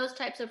all of those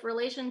types of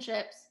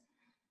relationships,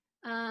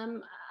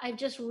 I've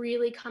just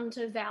really come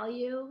to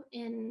value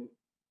in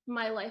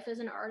my life as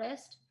an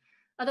artist.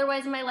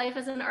 Otherwise, my life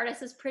as an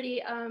artist is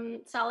pretty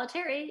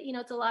solitary.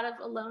 It's a lot of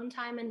alone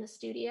time in the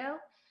studio.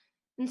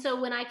 And so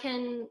when I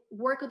can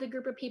work with a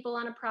group of people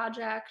on a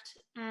project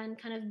and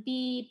kind of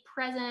be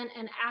present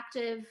and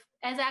active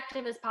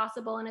as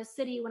possible in a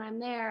city when I'm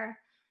there,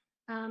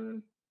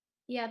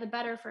 the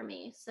better for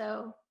me.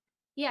 So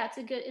yeah,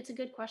 it's a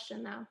good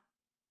question though.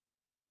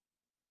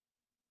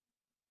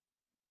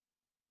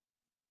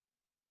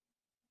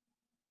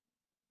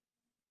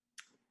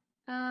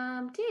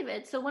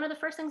 David, so one of the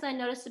first things I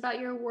noticed about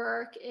your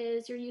work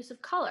is your use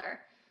of color.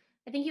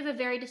 I think you have a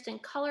very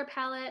distinct color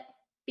palette.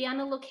 Beyond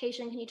the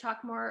location, can you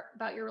talk more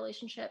about your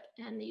relationship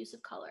and the use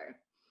of color?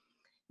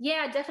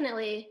 Yeah,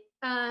 definitely.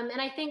 And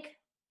I think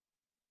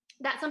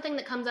that's something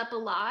that comes up a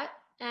lot.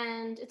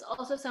 And it's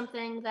also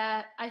something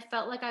that I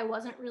felt like I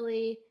wasn't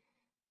really,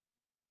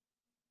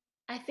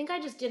 I think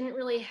I just didn't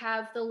really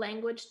have the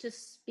language to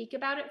speak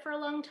about it for a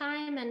long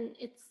time. And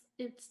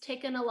it's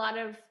taken a lot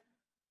of,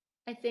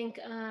 I think,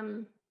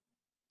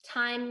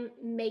 time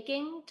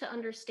making to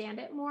understand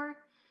it more.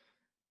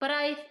 But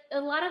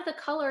a lot of the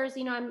colors,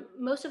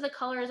 most of the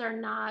colors are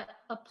not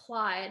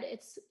applied.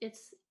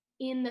 It's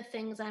in the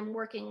things I'm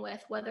working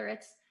with, whether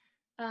it's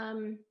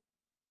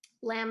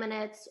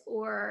laminates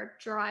or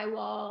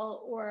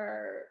drywall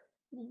or,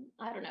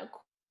 I don't know,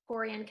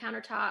 Corian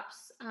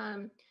countertops.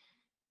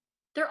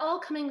 They're all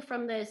coming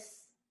from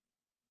this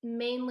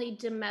mainly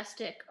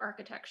domestic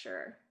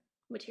architecture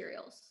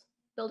materials,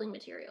 building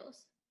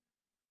materials.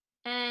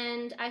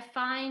 And I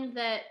find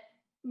that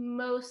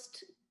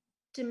most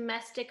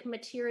domestic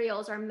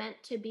materials are meant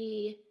to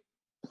be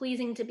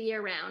pleasing to be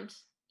around.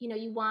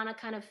 You want to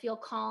kind of feel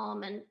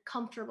calm and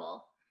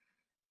comfortable.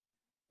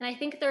 And I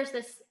think there's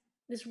this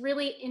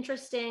really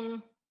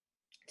interesting,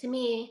 to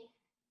me,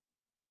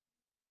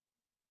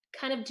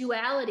 kind of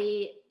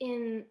duality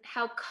in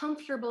how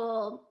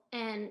comfortable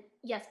and,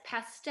 yes,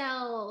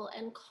 pastel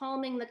and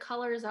calming the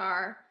colors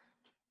are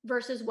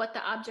versus what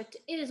the object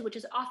is, which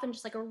is often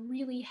just like a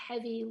really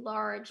heavy,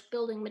 large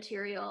building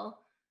material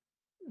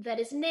that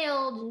is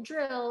nailed and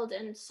drilled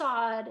and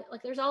sawed.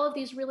 Like there's all of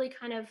these really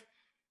kind of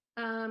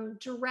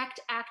direct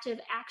active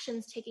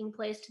actions taking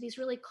place to these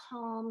really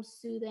calm,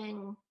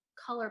 soothing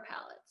color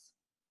palettes.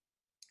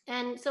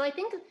 And so I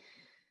think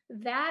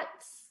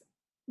that's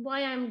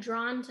why I'm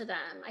drawn to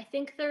them. I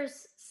think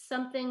there's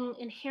something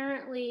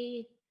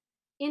inherently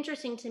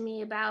interesting to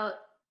me about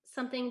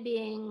something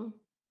being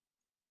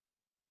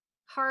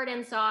hard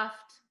and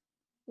soft,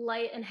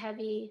 light and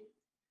heavy,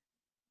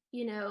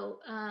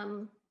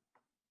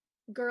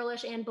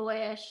 girlish and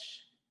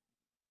boyish.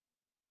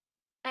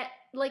 I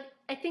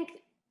think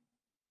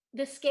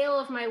the scale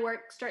of my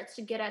work starts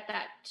to get at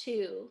that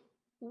too,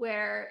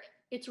 where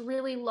it's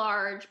really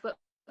large, but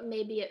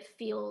maybe it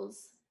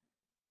feels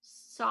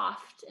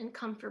soft and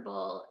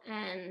comfortable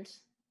and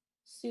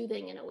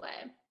soothing in a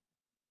way.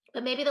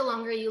 But maybe the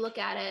longer you look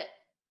at it,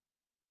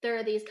 there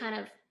are these kind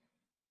of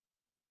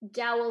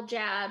dowel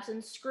jabs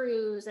and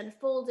screws and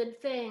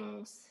folded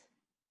things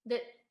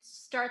that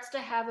starts to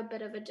have a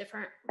bit of a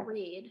different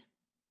read.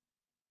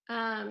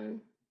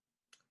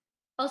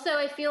 Also,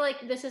 I feel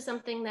like this is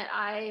something that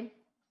I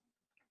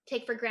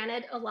take for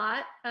granted a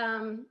lot,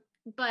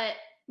 but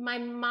my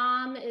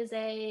mom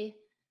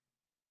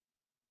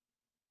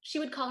she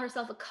would call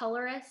herself a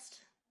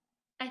colorist,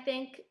 I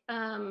think.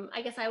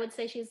 I guess I would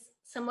say she's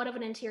somewhat of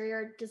an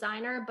interior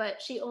designer,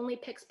 but she only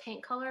picks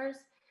paint colors.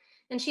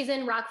 And she's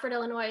in Rockford,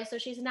 Illinois, so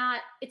it's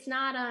not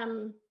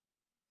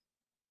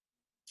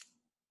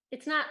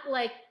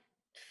like,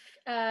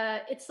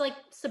 it's like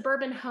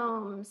suburban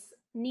homes,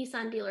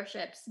 Nissan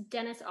dealerships,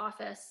 dentist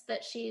office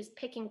that she's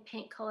picking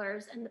paint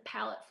colors and the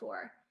palette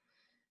for.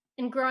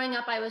 And growing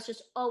up, I was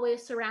just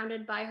always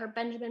surrounded by her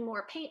Benjamin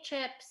Moore paint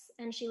chips,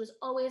 and she was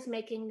always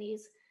making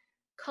these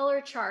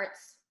color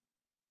charts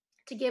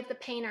to give the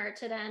painter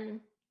to then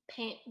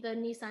paint the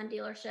Nissan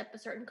dealership a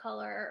certain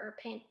color, or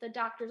paint the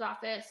doctor's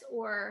office,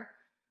 or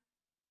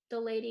the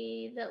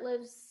lady that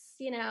lives,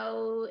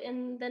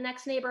 in the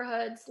next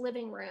neighborhood's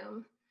living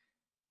room.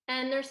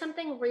 And there's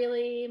something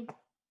really,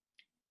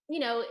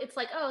 it's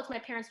like, oh, it's my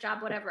parents'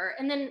 job, whatever.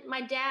 And then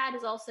my dad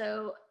is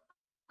also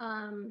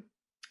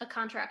a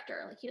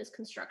contractor, like he does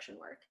construction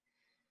work.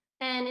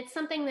 And it's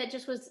something that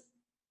just was,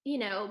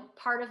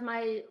 part of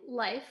my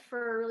life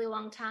for a really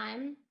long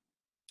time.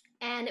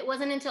 And it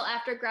wasn't until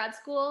after grad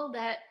school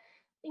that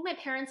I think my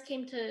parents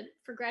came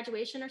for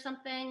graduation or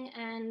something.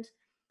 And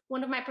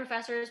one of my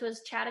professors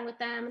was chatting with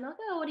them and they're like,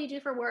 oh, what do you do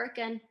for work?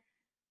 And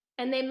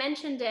they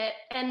mentioned it.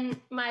 And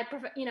my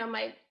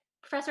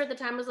professor at the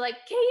time was like,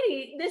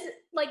 Katie, this,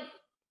 like,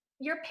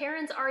 your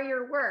parents are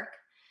your work.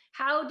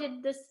 How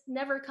did this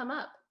never come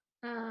up?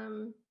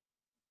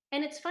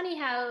 And it's funny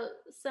how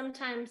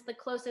sometimes the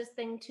closest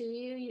thing to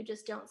you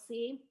just don't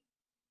see.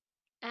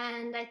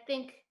 And I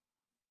think,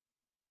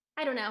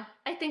 I don't know,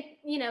 I think,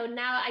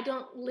 now I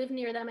don't live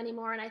near them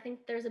anymore. And I think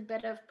there's a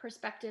bit of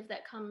perspective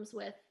that comes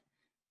with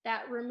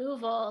that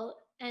removal,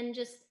 and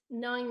just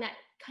knowing that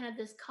kind of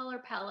this color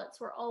palettes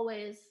were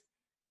always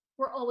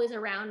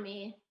around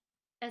me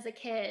as a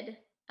kid.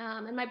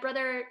 And my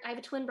brother, I have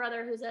a twin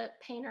brother who's a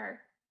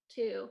painter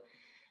too.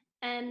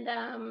 And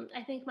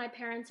I think my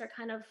parents are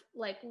kind of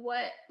like,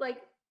 what, like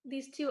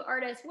these two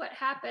artists, what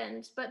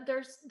happened? But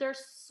they're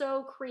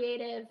so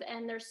creative,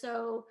 and they're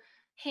so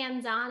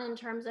hands-on in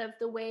terms of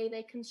the way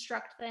they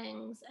construct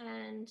things,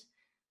 and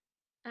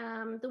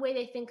the way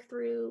they think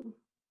through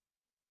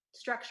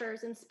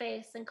structures and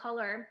space and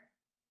color,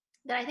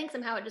 that I think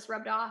somehow it just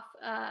rubbed off.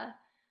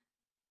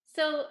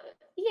 So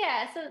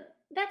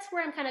that's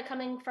where I'm kind of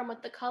coming from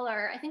with the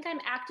color. I think I'm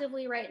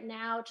actively right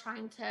now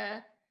trying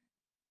to,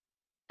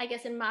 I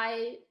guess in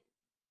my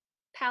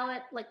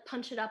palette, like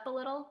punch it up a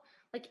little.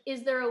 Like,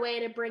 is there a way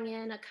to bring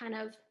in a kind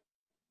of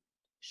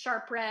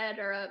sharp red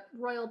or a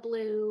royal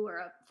blue or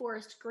a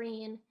forest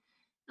green,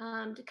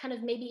 to kind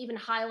of maybe even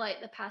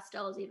highlight the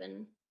pastels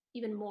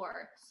even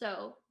more.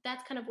 So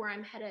that's kind of where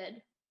I'm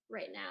headed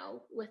right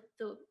now with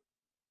the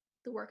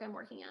work I'm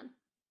working on.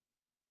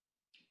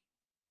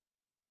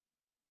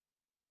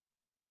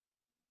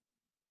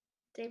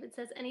 David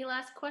says, any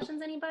last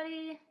questions,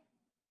 anybody?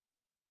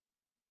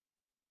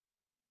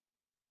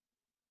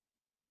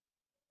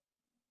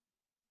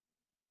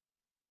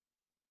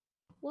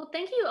 Well,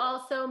 thank you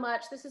all so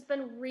much. This has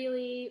been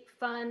really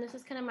fun. This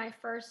is kind of my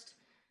first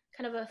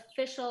kind of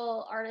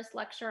official artist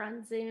lecture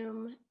on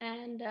Zoom.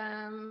 And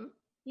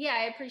yeah,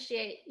 I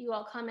appreciate you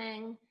all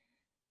coming.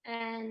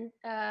 And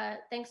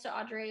thanks to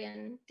Audrey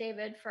and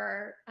David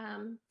for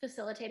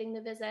facilitating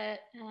the visit.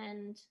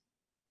 And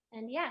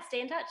yeah,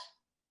 stay in touch.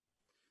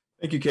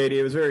 Thank you, Katie.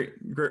 It was very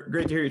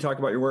great to hear you talk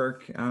about your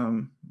work.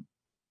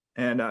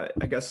 And I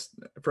guess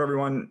for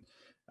everyone,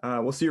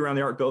 we'll see you around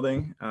the art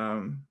building.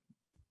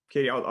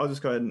 Katie, I'll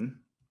just go ahead and,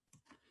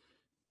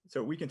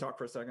 so we can talk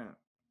for a second.